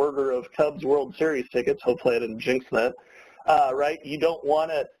Kevin's order of Cubs World Series tickets. Hopefully I didn't jinx that, right? You don't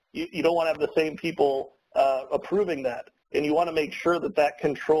want to have the same people approving that, and you want to make sure that that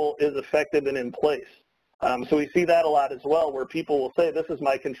control is effective and in place. So we see that a lot as well, where people will say, this is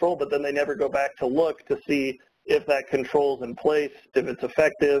my control, but then they never go back to look to see if that control's in place, if it's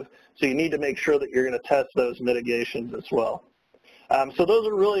effective. So you need to make sure that you're going to test those mitigations as well. So those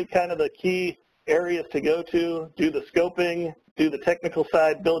are really kind of the key areas to go to. Do the scoping, do the technical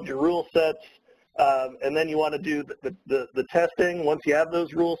side, build your rule sets, and then you want to do the testing once you have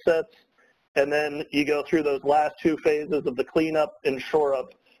those rule sets, and then you go through those last 2 phases of the cleanup and shore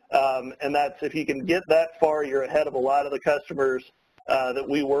up. And that's, if you can get that far, you're ahead of a lot of the customers that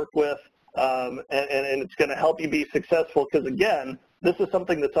we work with. And it's going to help you be successful because, again, this is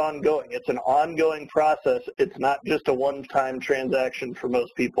something that's ongoing. It's an ongoing process. It's not just a one-time transaction for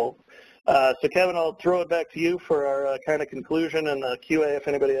most people. So, Kevin, I'll throw it back to you for our kind of conclusion and the QA if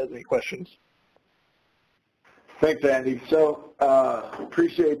anybody has any questions. Thanks, Andy. So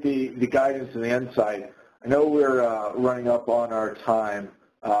appreciate the guidance and the insight. I know we're running up on our time,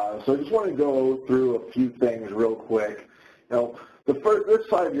 so I just want to go through a few things real quick. This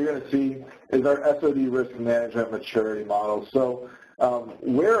slide you're going to see is our SOD risk management maturity model. So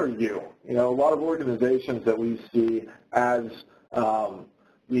where are you? A lot of organizations that we see as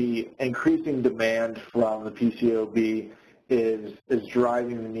the increasing demand from the PCAOB is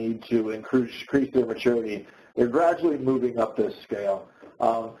driving the need to increase their maturity. They're gradually moving up this scale.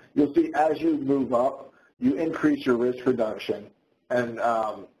 You'll see as you move up, you increase your risk reduction. And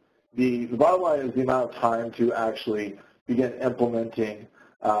the bottom line is the amount of time to actually begin implementing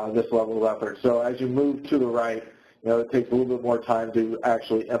this level of effort. So as you move to the right, it takes a little bit more time to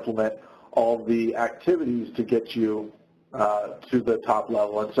actually implement all the activities to get you to the top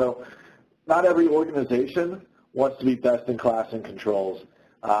level. And so not every organization wants to be best in class in controls.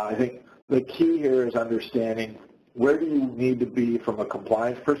 I think the key here is understanding where do you need to be from a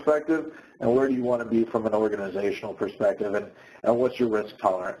compliance perspective and where do you want to be from an organizational perspective, and what's your risk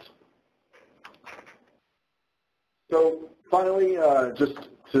tolerance. So finally, just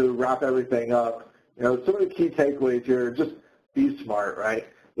to wrap everything up, some of the key takeaways here, just be smart, right?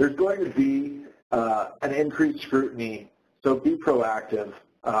 There's going to be an increased scrutiny, so be proactive.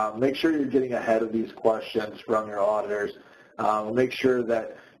 Make sure you're getting ahead of these questions from your auditors. Make sure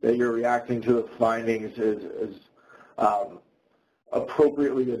that you're reacting to the findings is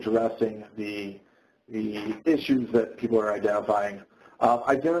appropriately addressing the issues that people are identifying.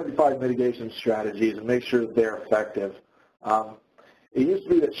 Identify mitigation strategies and make sure that they're effective. It used to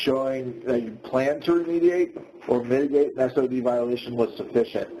be that showing that you plan to remediate or mitigate an SOD violation was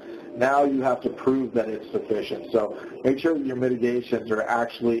sufficient. Now you have to prove that it's sufficient. So make sure that your mitigations are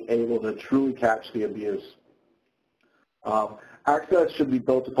actually able to truly catch the abuse. Access should be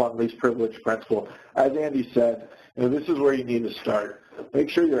built upon least privilege principle. As Andy said, this is where you need to start. Make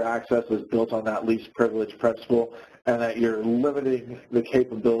sure your access is built on that least privilege principle and that you're limiting the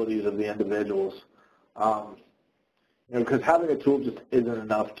capabilities of the individuals. Because having a tool just isn't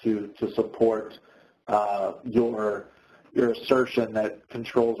enough to support your your assertion that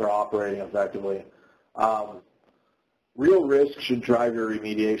controls are operating effectively. Real risk should drive your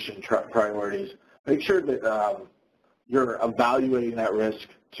remediation priorities. Make sure that you're evaluating that risk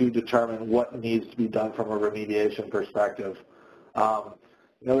to determine what needs to be done from a remediation perspective.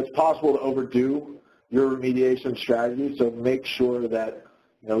 It's possible to overdo your remediation strategy, so make sure that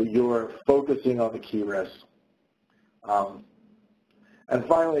you're focusing on the key risks. And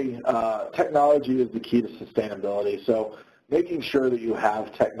finally, technology is the key to sustainability. So making sure that you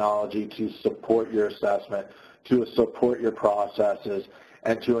have technology to support your assessment, to support your processes,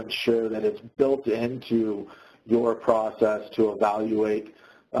 and to ensure that it's built into your process to evaluate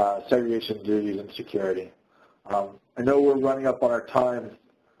segregation duties and security. I know we're running up on our time,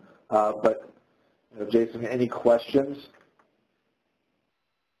 but Jason, any questions?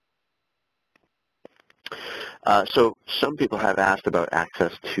 So some people have asked about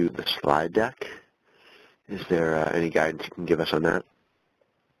access to the slide deck. Is there any guidance you can give us on that?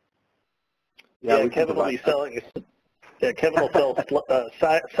 Yeah, Kevin will be selling. Yeah, Kevin will sell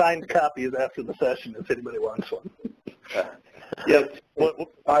signed copies after the session if anybody wants one. Yeah,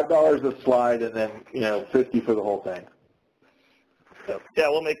 $5 a slide, and then $50 for the whole thing. Yeah,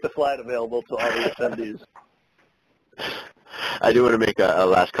 we'll make the slide available to all the attendees. I do want to make a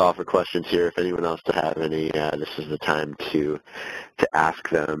last call for questions here. If anyone else to have any, this is the time to ask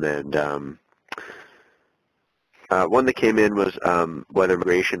them. And one that came in was whether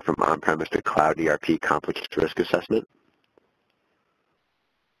migration from on-premise to cloud ERP complicates risk assessment.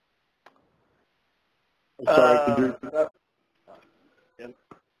 I'm sorry, could you repeat that?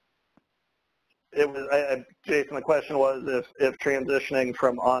 It was, Jason, the question was if transitioning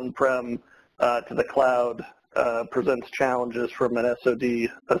from on-prem to the cloud presents challenges from an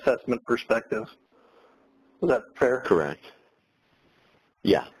SOD assessment perspective. Is that fair? Correct.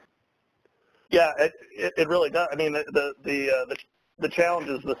 Yeah. Yeah, it really does. I mean, the challenge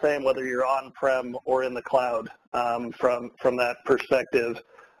is the same whether you're on-prem or in the cloud. From that perspective,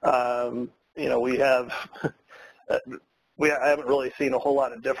 I haven't really seen a whole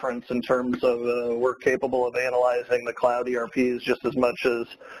lot of difference in terms of we're capable of analyzing the cloud ERPs just as much as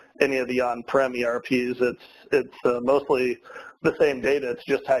any of the on-prem ERPs. It's mostly the same data. It's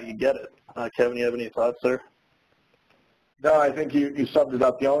just how you get it. Kevin, you have any thoughts there? No, I think you summed it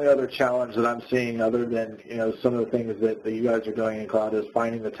up. The only other challenge that I'm seeing, other than some of the things that you guys are doing in cloud, is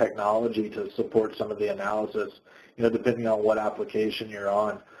finding the technology to support some of the analysis. Depending on what application you're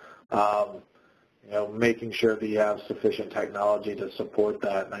on. Making sure that you have sufficient technology to support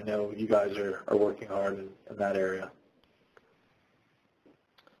that. And I know you guys are working hard in that area.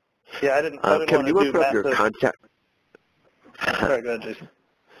 Yeah, I didn't Kevin, want to do massive... your contact. Sorry, go ahead, Jason.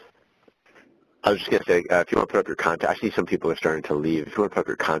 I was just going to say, if you want to put up your contact, I see some people are starting to leave. If you want to put up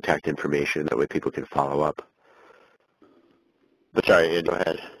your contact information, that way people can follow up. But sorry, Andy, go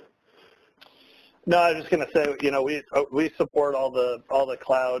ahead. No, I was just going to say, we support all the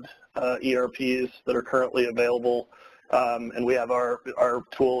cloud ERPs that are currently available, and we have our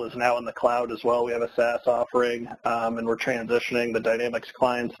tool is now in the cloud as well. We have a SaaS offering, and we're transitioning the Dynamics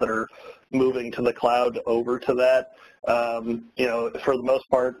clients that are moving to the cloud over to that. For the most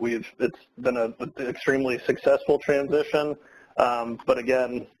part, it's been an extremely successful transition, but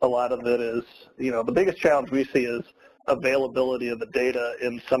again, a lot of it is, the biggest challenge we see is availability of the data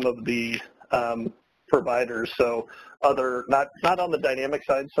in some of the providers. So not on the dynamic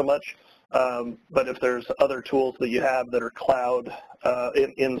side so much, but if there's other tools that you have that are cloud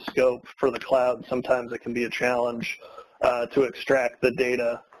in scope for the cloud, sometimes it can be a challenge to extract the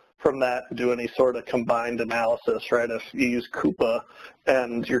data from that and do any sort of combined analysis, right? If you use Coupa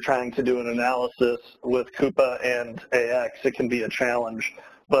and you're trying to do an analysis with Coupa and AX, it can be a challenge.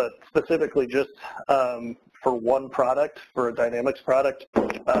 But specifically just for one product, for a Dynamics product,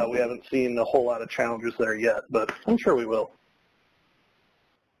 we haven't seen a whole lot of challenges there yet, but I'm sure we will.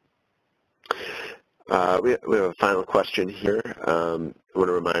 We have a final question here. I want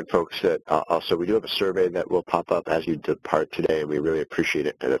to remind folks that also we do have a survey that will pop up as you depart today, and we really appreciate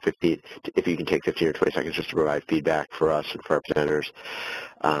it. If you can take 15 or 20 seconds just to provide feedback for us and for our presenters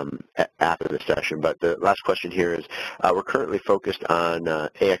after the session. But the last question here is, we're currently focused on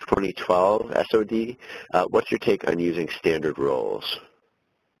AX 2012 SOD. What's your take on using standard roles?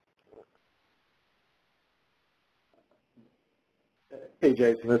 Hey,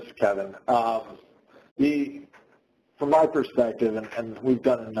 Jason, this is Kevin. From my perspective, and we've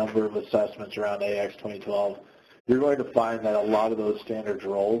done a number of assessments around AX 2012, you're going to find that a lot of those standards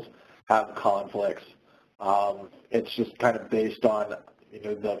roles have conflicts. It's just kind of based on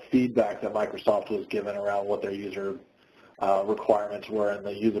the feedback that Microsoft was given around what their user requirements were and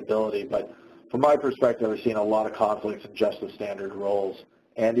the usability. But from my perspective, I've seen a lot of conflicts in just the standard roles.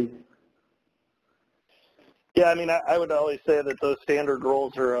 Andy? Yeah, I mean, I would always say that those standard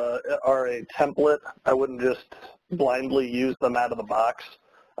roles are a template. I wouldn't just blindly use them out of the box.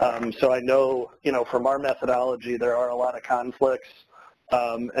 So I know, from our methodology, there are a lot of conflicts.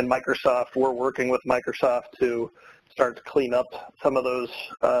 And Microsoft, we're working with Microsoft to start to clean up some of those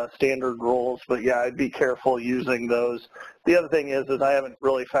standard roles. But yeah, I'd be careful using those. The other thing is I haven't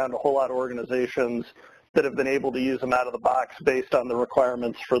really found a whole lot of organizations that have been able to use them out of the box based on the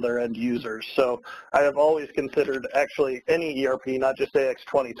requirements for their end users. So I have always considered actually any ERP, not just AX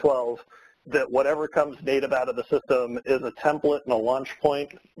 2012, that whatever comes native out of the system is a template and a launch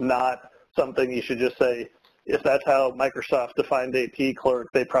point, not something you should just say, if that's how Microsoft defined AP clerk,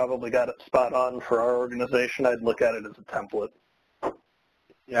 they probably got it spot on for our organization. I'd look at it as a template.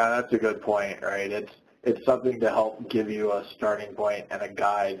 Yeah, that's a good point, right? It's something to help give you a starting point and a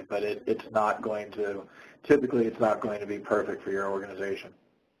guide, but it's not going to, typically it's not going to be perfect for your organization.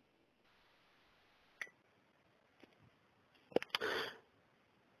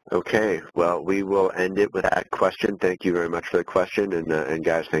 Okay, well, we will end it with that question. Thank you very much for the question, and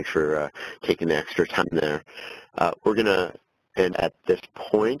guys, thanks for taking the extra time there. We're going to end at this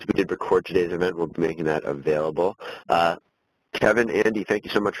point. We did record today's event. We'll be making that available. Kevin, Andy, thank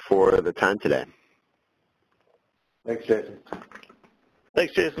you so much for the time today. Thanks, Jason.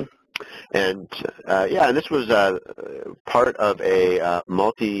 Thanks, Jason. And and this was part of a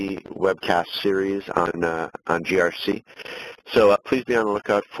multi-webcast series on GRC. So please be on the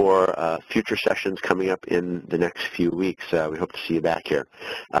lookout for future sessions coming up in the next few weeks. We hope to see you back here.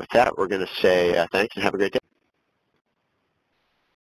 With that, we're going to say thanks and have a great day.